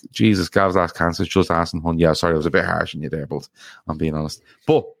 And Jesus, Gav's Ask Cancer's just asking one. Yeah, sorry, I was a bit harsh on you there, but I'm being honest.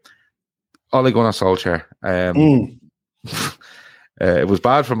 But Ole Gunnar Solskjaer, it was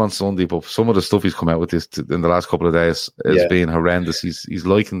bad for him on Sunday, but some of the stuff he's come out with this in the last couple of days has been horrendous. He's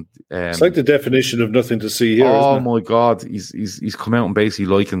liking it's like the definition of nothing to see here. Oh isn't it? My God, he's come out and basically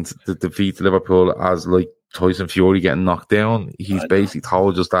likened the defeat to Liverpool as like Tyson Fury getting knocked down. He's basically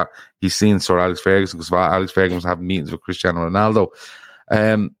told us that he's seen Sir Alex Ferguson because Alex Ferguson was having meetings with Cristiano Ronaldo.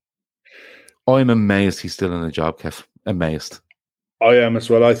 I'm amazed he's still in a job, Kev. Amazed. I am as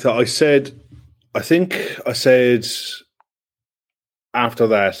well. I said after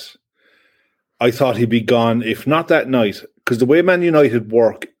that, I thought he'd be gone, if not that night, because the way Man United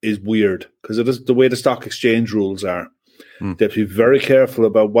work is weird, because it is the way the stock exchange rules are. They have to be very careful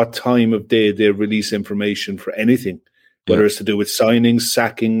about what time of day they release information for anything, whether it's to do with signings,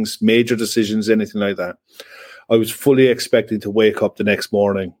 sackings, major decisions, anything like that. I was fully expecting to wake up the next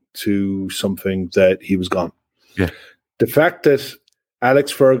morning to something that he was gone. Yeah. The fact that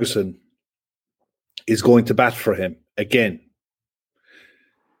Alex Ferguson is going to bat for him again,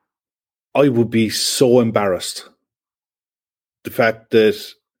 I would be so embarrassed. The fact that,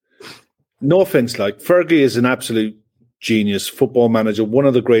 no offense, like Fergie is an absolute genius football manager, one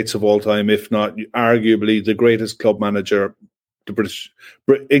of the greats of all time, if not arguably the greatest club manager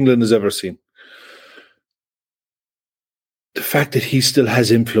England has ever seen. The fact that he still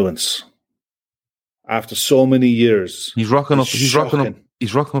has influence after so many years, he's rocking up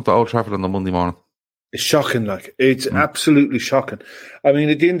the Old Trafford on the Monday morning. It's shocking, like it's absolutely shocking. I mean,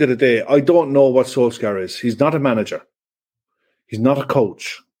 at the end of the day, I don't know what Solskjaer is. He's not a manager. He's not a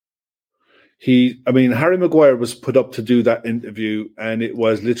coach. Harry Maguire was put up to do that interview, and it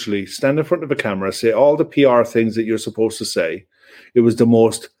was literally stand in front of a camera, say all the PR things that you're supposed to say. It was the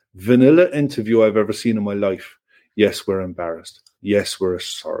most vanilla interview I've ever seen in my life. Yes, we're embarrassed. Yes, we're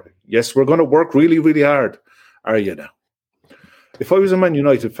sorry. Yes, we're going to work really, really hard. Are you now? If I was a Man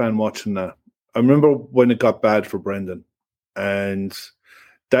United fan watching that, I remember when it got bad for Brendan, and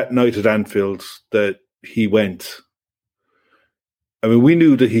that night at Anfield that he went. I mean, we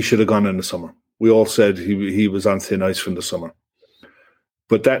knew that he should have gone in the summer. We all said he was on thin ice from the summer.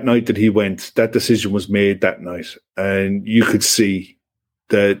 But that night that he went, that decision was made that night. And you could see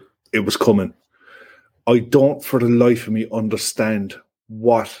that it was coming. I don't for the life of me understand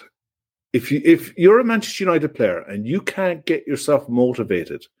what... If you're a Manchester United player and you can't get yourself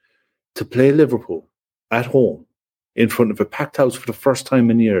motivated to play Liverpool at home in front of a packed house for the first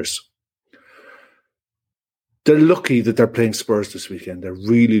time in years... They're lucky that they're playing Spurs this weekend. They're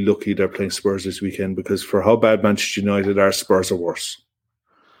really lucky they're playing Spurs this weekend, because for how bad Manchester United are, Spurs are worse.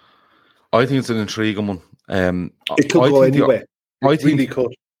 I think it's an intriguing one. It could go anyway. It really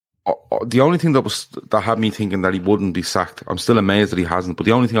could. The only thing that had me thinking that he wouldn't be sacked, I'm still amazed that he hasn't, but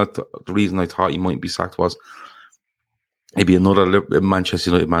the only thing, the reason I thought he might be sacked was maybe another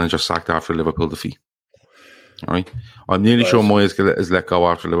Manchester United manager sacked after a Liverpool defeat. All right? I'm nearly sure Moyes is let go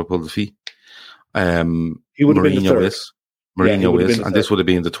after a Liverpool defeat. He would have been the third. Mourinho is, and this would have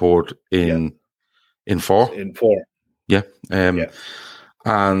been the third in 4. In 4. Yeah.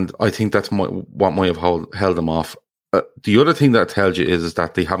 And I think that's what might have held them off. The other thing that tells you is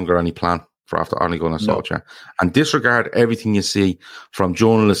that they haven't got any plan for after Ole Gunnar Solskjaer. And disregard everything you see from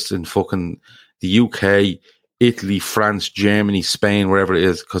journalists in fucking the UK, Italy, France, Germany, Spain, wherever it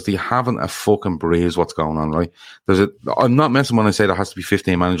is, because they haven't a fucking breeze what's going on, right? I'm not messing when I say there has to be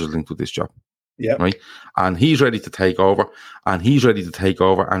 15 managers linked with this job. Yeah. Right. And he's ready to take over, and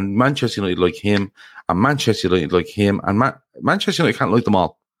Manchester United like him, and Manchester United like him, and Manchester United can't like them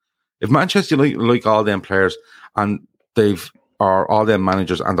all. If Manchester United like all them players and are all them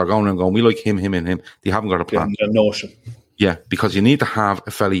managers and they're going and going, we like him, and him, they haven't got a plan. Yeah, notion. Yeah, because you need to have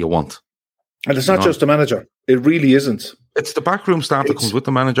a fella you want. And it's not just a manager. It really isn't. It's the backroom staff that comes with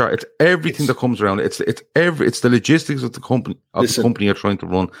the manager. It's everything that comes around. It's the logistics of the company the company you're trying to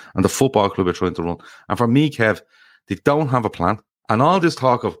run and the football club you're trying to run. And for me, Kev, they don't have a plan. And all this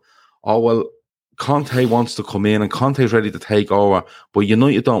talk of, Conte wants to come in and Conte's ready to take over, but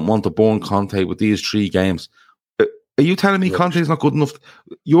United don't want to burn Conte with these 3 games. are you telling me Conte's not good enough?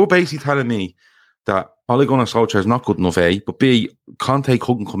 You're basically telling me that Ole Gunnar Solskjaer is not good enough, A, but B, Conte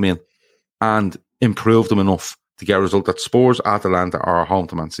couldn't come in and improve them enough to get a result that Spurs, Atalanta are home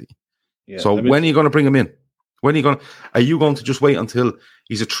to Man City. Yeah, so when are you going to bring him in? When are you going to just wait until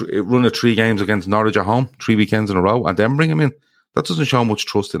he's a run of 3 games against Norwich at home, 3 weekends in a row, and then bring him in? That doesn't show much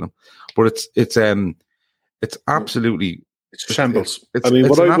trust in him. But it's absolutely shambles. It's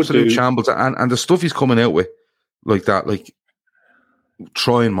an absolute shambles, and the stuff he's coming out with like that, like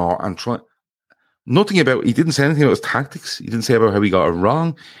trying more and trying. Nothing about. He didn't say anything about his tactics. He didn't say about how he got it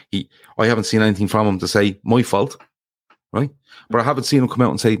wrong. I haven't seen anything from him to say my fault, right? But I haven't seen him come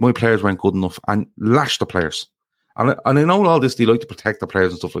out and say my players weren't good enough and lash the players. And I know all this. They like to protect the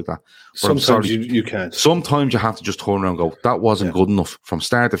players and stuff like that. But sometimes you can't. Sometimes you have to just turn around and go, that wasn't good enough from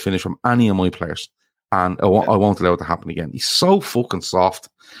start to finish from any of my players. And I won't allow it to happen again. He's so fucking soft.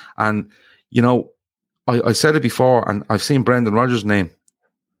 And, you know, I said it before, and I've seen Brendan Rodgers' name,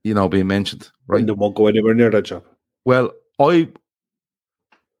 you know, being mentioned. Right? Brendan won't go anywhere near that job. Well, I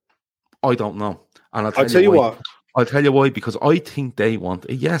don't know. And I'll tell you what. I'll tell you why, because I think they want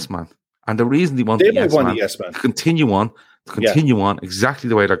a yes man. And the reason they want a yes man to continue on exactly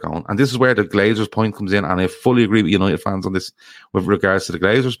the way they're going. And this is where the Glazers point comes in. And I fully agree with United fans on this with regards to the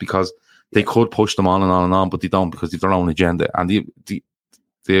Glazers, because they could push them on and on and on, but they don't, because they've their own agenda. And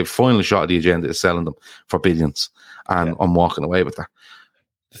the final shot of the agenda is selling them for billions. And I'm walking away with that.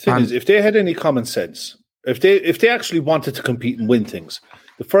 The thing is, if they had any common sense, if they actually wanted to compete and win things,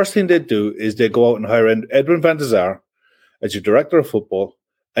 the first thing they'd do is they'd go out and hire Edwin van der Sar as your director of football,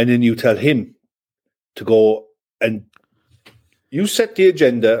 and then you tell him to go and you set the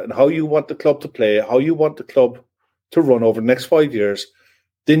agenda and how you want the club to play, how you want the club to run over the next 5 years.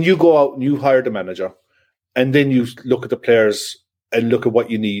 Then you go out and you hire the manager, and then you look at the players and look at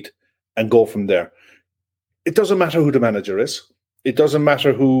what you need and go from there. It doesn't matter who the manager is. It doesn't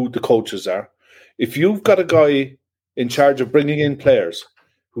matter who the coaches are. If you've got a guy in charge of bringing in players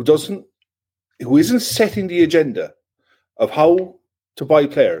who isn't setting the agenda of how to buy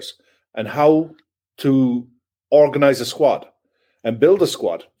players and how to organize a squad and build a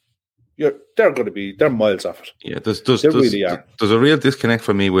squad, they're miles off it. Yeah, there's a real disconnect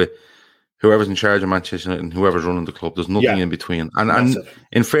for me with whoever's in charge of Manchester United and whoever's running the club. There's nothing in between. And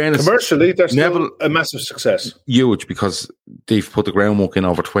in fairness, commercially, they're still a massive success. Huge, because they've put the groundwork in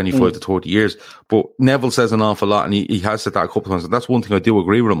over 25 to 30 years. But Neville says an awful lot, and he has said that a couple of times. And that's one thing I do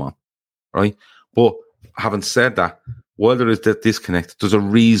agree with him on, right? But having said that, while there is that disconnect, there's a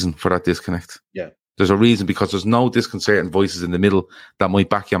reason for that disconnect. Yeah. There's a reason, because there's no disconcerting voices in the middle that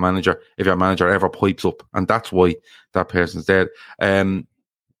might back your manager if your manager ever pipes up. And that's why that person's dead.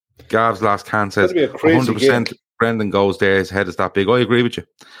 Gav's last can says 100% Brendan goes there, his head is that big. I agree with you.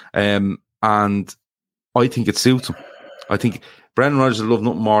 And I think it suits him. I think Brendan Rodgers would love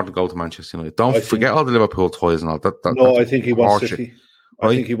nothing more to go to Manchester United. Don't forget all the Liverpool toys and all that. I think he wants City. I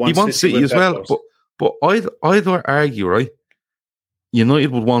think he wants City as well. But I'd argue, right?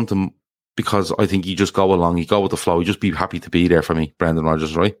 United would want him because I think you just go along, you go with the flow, you just be happy to be there for me, Brendan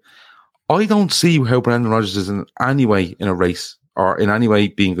Rodgers, right? I don't see how Brendan Rodgers is in any way in a race or in any way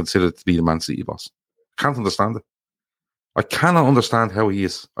being considered to be the Man City boss. Can't understand it. I cannot understand how he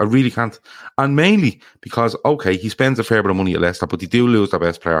is. I really can't. And mainly because, okay, he spends a fair bit of money at Leicester, but they do lose their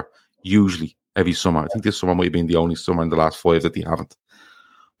best player usually every summer. I think this summer might have been the only summer in the last 5 that they haven't.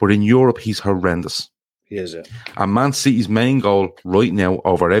 But in Europe, he's horrendous. He is it. And Man City's main goal right now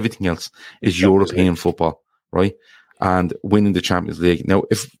over everything else is European football, right? And winning the Champions League. Now,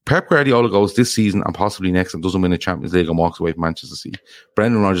 if Pep Guardiola goes this season and possibly next and doesn't win the Champions League and walks away from Manchester City,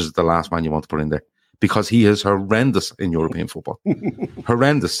 Brendan Rodgers is the last man you want to put in there, because he is horrendous in European football.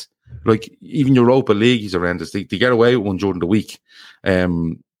 Horrendous. Like, even Europa League, he's horrendous. They get away with one during the week.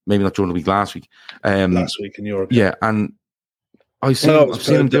 Maybe not during the week, last week. Last week in Europe. Yeah, and I've seen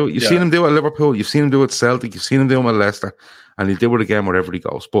him do it. You've seen him do it at Liverpool. You've seen him do it at Celtic. You've seen him do it at Leicester. And he'll do it again wherever he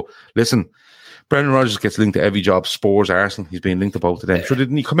goes. But listen, Brendan Rodgers gets linked to every job. Spurs, Arsenal, he's been linked to both of them. Sure,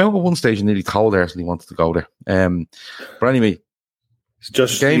 didn't he come out at one stage and nearly told Arsenal he wanted to go there? But anyway,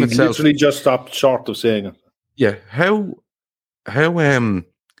 the game itself literally just stopped short of saying it. Yeah, how do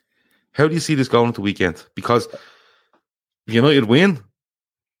you see this going at the weekend? Because if United win,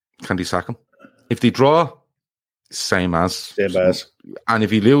 can they sack him? If they draw, same as. And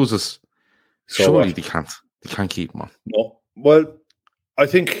if he loses, surely they can't. They can't keep him on. No. Well, I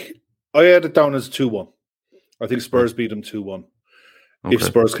think I had it down as 2-1. I think Spurs beat them 2-1. Okay. If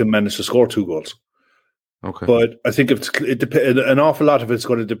Spurs can manage to score 2 goals. Okay. But I think an awful lot of it's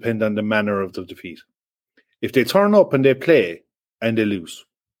going to depend on the manner of the defeat. If they turn up and they play and they lose,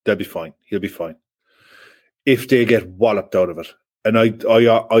 they'll be fine. He'll be fine. if they get walloped out of it. And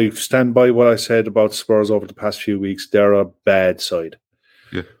I stand by what I said about Spurs over the past few weeks. They're a bad side.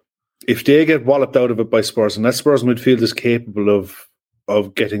 Yeah. If they get walloped out of it by Spurs, and that Spurs midfield is capable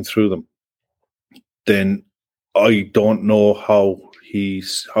of getting through them, then I don't know how he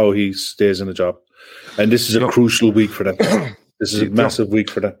stays in the job. And this is a crucial week for them. This is a massive week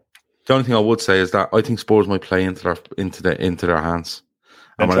for them. The only thing I would say is that I think Spurs might play into their hands.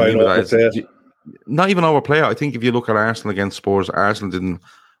 And what I mean by that is not even overplay it. I think if you look at Arsenal against Spurs, Arsenal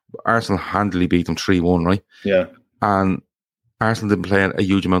handily beat them 3-1, right? Yeah. And Arsenal didn't play a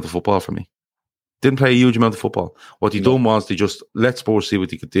huge amount of football for me. Didn't play a huge amount of football. What they done was they just let Spurs see what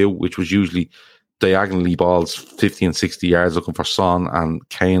they could do, which was usually diagonally balls 50 and 60 yards looking for Son and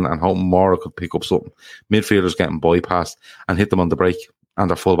Kane and hoping Mora could pick up something. Midfielders getting bypassed and hit them on the break,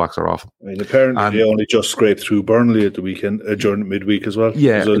 and their fullbacks are off. I mean, apparently they only just scraped through Burnley at the weekend during midweek as well.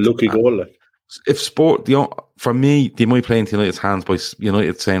 Yeah, it was a lucky goal. Like. If sport, for me, they might play into United's hands by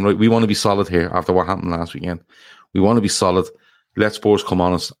United saying, right, we want to be solid here after what happened last weekend. We want to be solid. Let Spurs come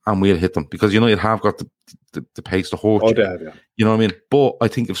on us and we'll hit them, because United have got the pace to hurt you. They have, yeah. You know what I mean? But I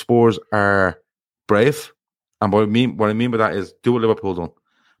think if Spurs are brave, and what I mean by that is do what Liverpool done.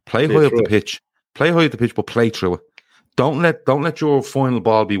 Play high up the pitch. Play high up the pitch, but play through it. Don't let your final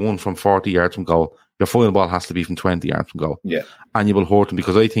ball be won from 40 yards from goal. Your final ball has to be from 20 yards from goal. Yeah. And you will hurt him,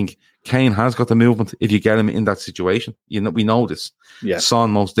 because I think Kane has got the movement if you get him in that situation. We know this. Yeah.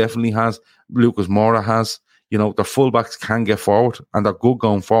 Son most definitely has. Lucas Moura has. Their fullbacks can get forward, and they're good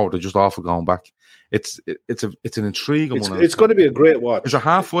going forward. They're just awful going back. It's an intriguing one. It's going to be a great watch. There's a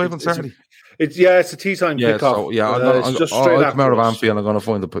 5:30 on Saturday. It's a tea time kickoff. So, I'm come out of Anfield and I'm going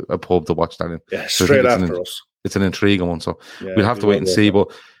to find a pub to watch that in. Yeah, straight after us. It's an intriguing one, so we'll have to wait and see.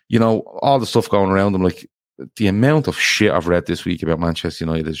 But all the stuff going around them, like the amount of shit I've read this week about Manchester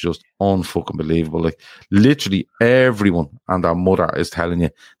United is just unfucking believable. Like literally everyone and their mother is telling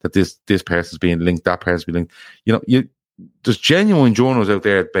you that this person's being linked, that person's being linked. There's genuine journalists out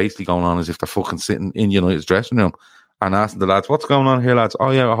there basically going on as if they're fucking sitting in United's dressing room and asking the lads, what's going on here, lads?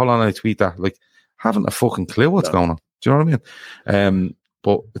 Oh yeah, hold on, I tweet that. Like, haven't a fucking clue what's going on. Do you know what I mean?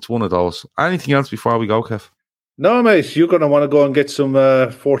 But it's one of those. Anything else before we go, Kev? No, mate. You're going to want to go and get some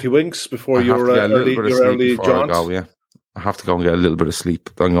 40 winks before your early jaunt. Yeah, I have to go and get a little bit of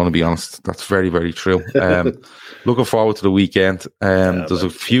sleep. I'm going to be honest. That's very, very true. Looking forward to the weekend. There's a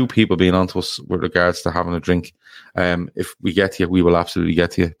few people being on to us with regards to having a drink. If we get to you, we will absolutely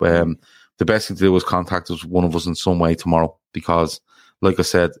get to you. The best thing to do is contact us, one of us in some way tomorrow, because, like I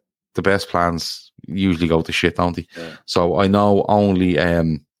said, the best plans usually go to shit, don't they? Yeah. So I know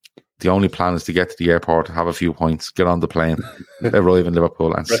the only plan is to get to the airport, have a few points, get on the plane, arrive in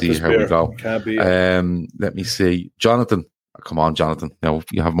Liverpool, and see how we go. Let me see. Jonathan. Come on, Jonathan.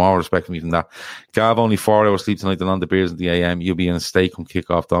 You have more respect for me than that. Gav, only 4 hours sleep tonight and on the beers in the AM. You'll be in a steak on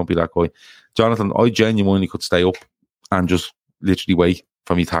kickoff. Don't be that guy. Jonathan, I genuinely could stay up and just literally wait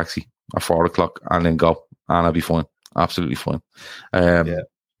for me taxi at 4 o'clock and then go, and I'll be fine. Absolutely fine.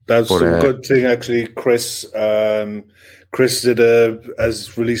 That's a good thing, actually. Chris has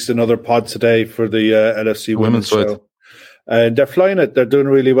released another pod today for the LFC women's show, and they're flying it. They're doing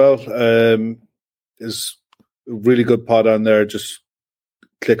really well. There's a really good pod on there. Just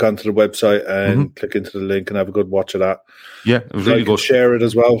click onto the website and click into the link and have a good watch of that. Yeah, it was really good. Share it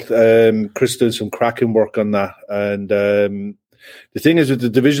as well. Chris did some cracking work on that, and the thing is, with the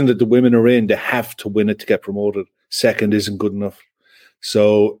division that the women are in, they have to win it to get promoted. Second isn't good enough.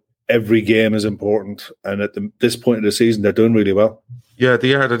 So every game is important. And at this point of the season, they're doing really well. Yeah,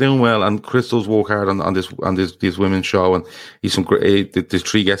 they are. They're doing well. And Chris does work hard on this women's show. And he's some great. There's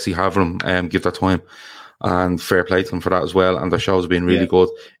 3 guests he have from give their time. And fair play to them for that as well. And the show's been really good.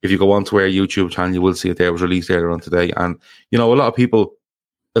 If you go onto our YouTube channel, you will see it there. It was released earlier on today. And, a lot of people,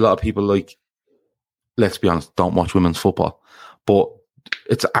 like, let's be honest, don't watch women's football. But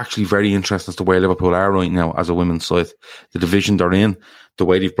it's actually very interesting as to where Liverpool are right now as a women's side. The division they're in, the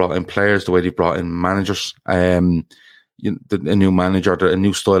way they've brought in players, the way they've brought in managers, a new manager, a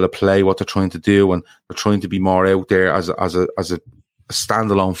new style of play, what they're trying to do, and they're trying to be more out there as a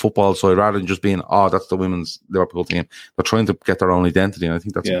standalone football side rather than just being, that's the women's Liverpool team. They're trying to get their own identity, and I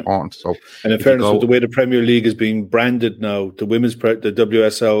think that's important. So, and in fairness, with the way the Premier League is being branded now, the women's the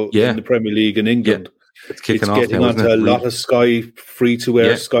WSL in the Premier League in England. Yeah. It's getting onto a lot of Sky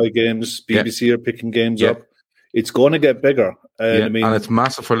free-to-air Sky games. BBC are picking games up. It's going to get bigger. And it's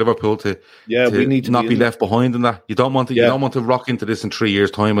massive for Liverpool to we need to not be left behind in that. You don't want to rock into this in 3 years'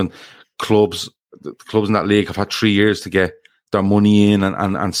 time, and clubs in that league have had 3 years to get their money in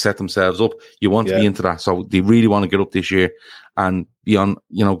and set themselves up. You want to be into that. So they really want to get up this year and be on,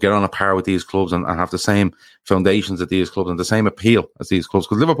 get on a par with these clubs and have the same foundations as these clubs and the same appeal as these clubs.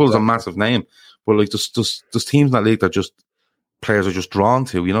 Because Liverpool's a massive name, but like there's teams in that league that just players are just drawn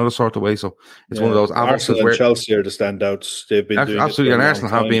to, the sort of way. So it's one of those. Arsenal and Chelsea are the standouts. They've been doing absolutely, and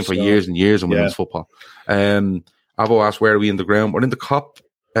Arsenal have been for years and years in women's football. Avo asked, where are we in the ground? We're in the cup.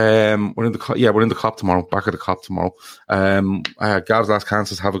 We're in the Cop tomorrow. Back at the Cop tomorrow. Gav's last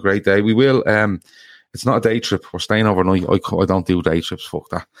Kansas. Have a great day. We will. It's not a day trip. We're staying overnight. I don't do day trips. Fuck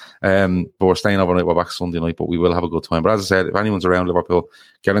that. But we're staying overnight. We're back Sunday night. But we will have a good time. But as I said, if anyone's around Liverpool,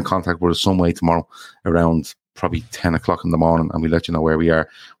 get in contact with us some way tomorrow around probably 10 o'clock in the morning, and we'll let you know where we are.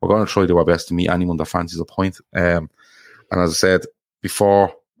 We're going to try to do our best to meet anyone that fancies a point. And as I said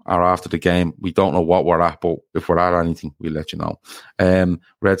before or after the game, we don't know what we're at, but if we're at anything, we'll let you know.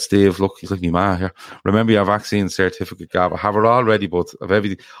 Red Steve, look, he's like me man here. Remember your vaccine certificate, Gav. I have it all ready, but of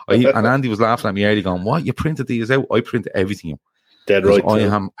everything. And Andy was laughing at me earlier going, what, you printed these out? I printed everything out. Dead right. I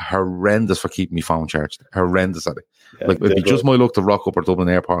am horrendous for keeping my phone charged. Horrendous at it. It'd be just my luck to rock up at Dublin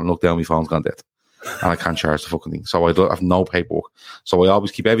Airport and look down, my phone's gone dead. And I can't charge the fucking thing. So I have no paperwork. So I always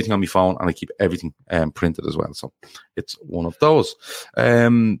keep everything on my phone and I keep everything printed as well. So it's one of those.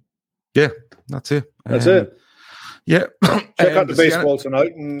 That's it. That's it. Yeah. Check out the baseball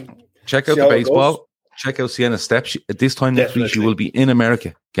tonight. And check out the baseball. Check out Sienna Steps. At this time next week, she will be in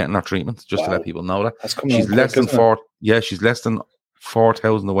America getting her treatment, just to let people know that. She's less than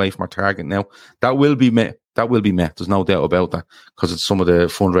 4,000 away from her target now. That will be met. There's no doubt about that, because it's some of the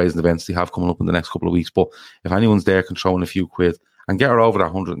fundraising events they have coming up in the next couple of weeks. But if anyone's there can throw in a few quid and get her over that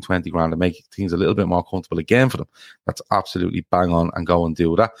 120 grand and make things a little bit more comfortable again for them, that's absolutely bang on, and go and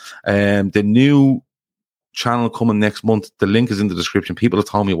do that. The new channel coming next month, the link is in the description. People have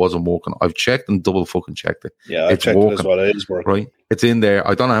told me it wasn't working. I've checked and double fucking checked it. Yeah, I've checked it as well. It is working. Right? It's in there.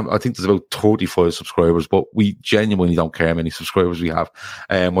 I think there's about 35 subscribers, but we genuinely don't care how many subscribers we have.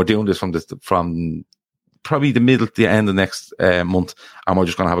 We're doing this from probably the middle to the end of next month, and we're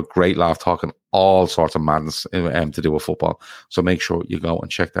just going to have a great laugh talking all sorts of madness to do with football. So make sure you go and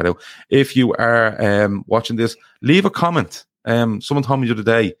check that out. If you are watching this, leave a comment. Someone told me the other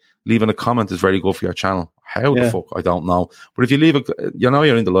day, leaving a comment is very good for your channel. How the fuck? I don't know. But if you leave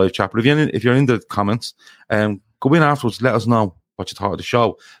you're in the live chat, but if you're in the comments, go in afterwards, let us know what you thought of the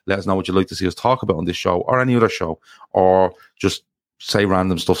show. Let us know what you'd like to see us talk about on this show or any other show, or just say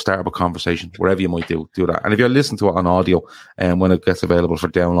random stuff, start up a conversation, wherever you might do that. And if you're listening to it on audio and when it gets available for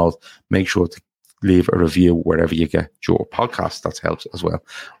download, make sure to leave a review wherever you get your podcast. That helps as well.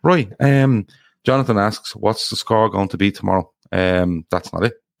 Right. Jonathan asks, what's the score going to be tomorrow? That's not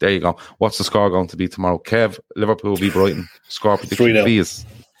it. There you go. What's the score going to be tomorrow? Kev, Liverpool v Brighton. Score prediction 3-0. please.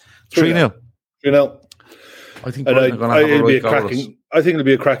 3-0. 3-0. I think Brighton are going to have a right cracking. I think it'll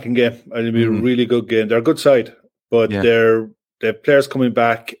be a cracking game. It'll be a really good game. They're a good side, but they have players coming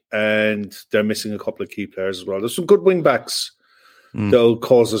back and they're missing a couple of key players as well. There's some good wing backs that'll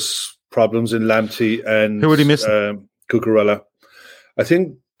cause us problems in Lamptey and who are they missing? Cucurella. I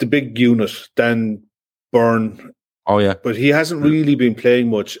think the big unit, Dan Byrne. Oh yeah, but he hasn't really been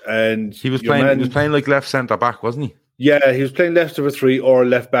playing much, and he was playing like left centre back, wasn't he? Yeah, he was playing left of a 3 or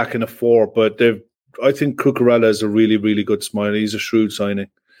left back in a 4. But I think Cucurella is a really, really good smile. He's a shrewd signing.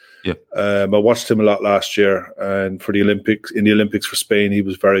 Yeah, I watched him a lot last year, and for the Olympics for Spain, he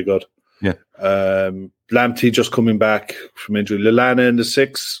was very good. Yeah, Lamptey just coming back from injury. Lallana in the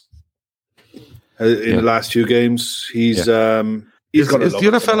 6 in the last 2 games. He's got. Is the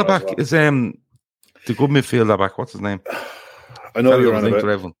other fella back? Well. Is the good midfielder back? What's his name? I know you're on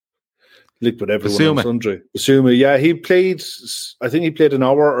about. Linked with everyone. Basuma, yeah, he played. I think he played an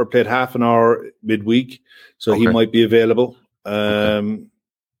hour or played half an hour midweek, so he might be available. The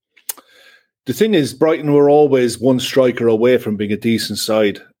thing is, Brighton were always one striker away from being a decent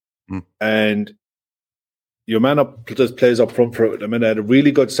side, and your man up just plays up front for them. And had a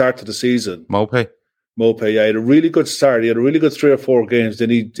really good start to the season. Mope, yeah, had a really good start. He had a really good 3 or 4 games. Then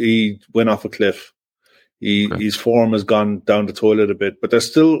he went off a cliff. His form has gone down the toilet a bit, but they're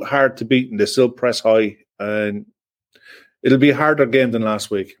still hard to beat and they still press high. And it'll be a harder game than last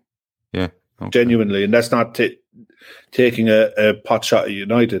week. Yeah, genuinely, and that's not taking a pot shot at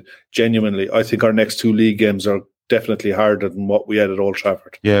United. Genuinely, I think our next 2 league games are definitely harder than what we had at Old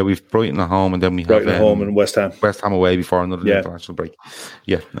Trafford. Yeah, we've Brighton at home, and then we Brighton have at home and West Ham. West Ham away before another international break.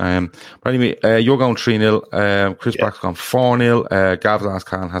 Yeah. But anyway, you're going 3-0. Chris Black's gone 4-0. Gav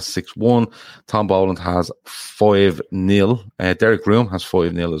Khan has 6-1. Tom Boland has 5-0. Derek Groom has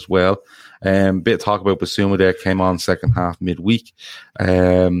 5-0 as well. Bit of talk about Basuma there. Came on second half midweek.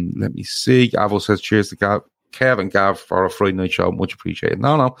 Let me see. Avo says cheers to Gav. Kev and Gav for a Friday night show. Much appreciated.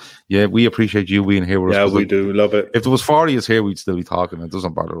 No. Yeah, we appreciate you being here with us. Yeah, we do. Love it. If there was 40 of us here, we'd still be talking. It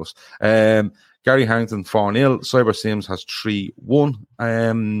doesn't bother us. Gary Harrington 4-0. Cyber Sims has 3-1.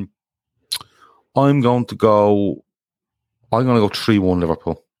 I'm going to go 3-1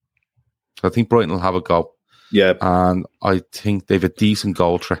 Liverpool. So I think Brighton will have a go. Yeah. And I think they've a decent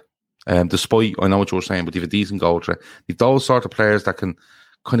goal threat. Despite, I know what you were saying, but they've a decent goal threat. They've those sort of players that can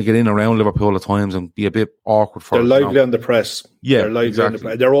kind of get in around Liverpool at times and be a bit awkward for them. They're lively on the press. Yeah, they're lively exactly. on the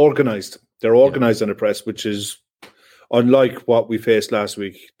press. They're organised. They're organised on the press, which is unlike what we faced last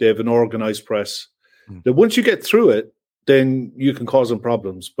week. They have an organised press. That once you get through it, then you can cause them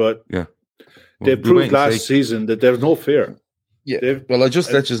problems. But they proved last season that there's no fear. Yeah, well, I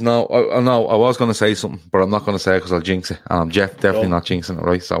just let you know. I know I was going to say something, but I'm not going to say it because I'll jinx it. And I'm definitely not jinxing it,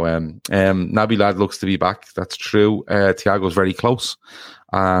 right? So, Naby Lad looks to be back. That's true. Thiago's very close,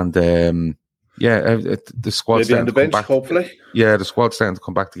 and the squad's maybe on the bench, hopefully. Yeah, the squad's starting to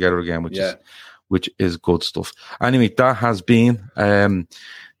come back together again, which is good stuff. Anyway, that has been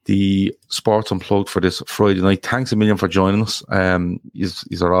the Sports Unplugged for this Friday night. Thanks a million for joining us.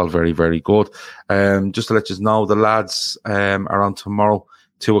 These are all very, very good. Just to let you know, the lads are on tomorrow,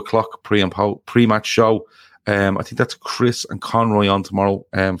 2:00 pre-match show. I think that's Chris and Conroy on tomorrow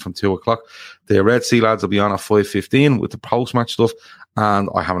from 2:00. The Red Sea lads will be on at 5:15 with the post-match stuff. And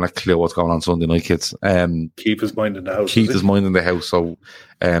I haven't a clue what's going on Sunday night, kids. Keep his mind in the house. Keep his mind in the house, so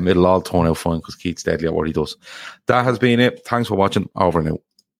it'll all turn out fine because Keith's deadly at what he does. That has been it. Thanks for watching. Over and out.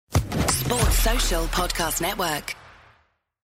 Sports Social Podcast Network.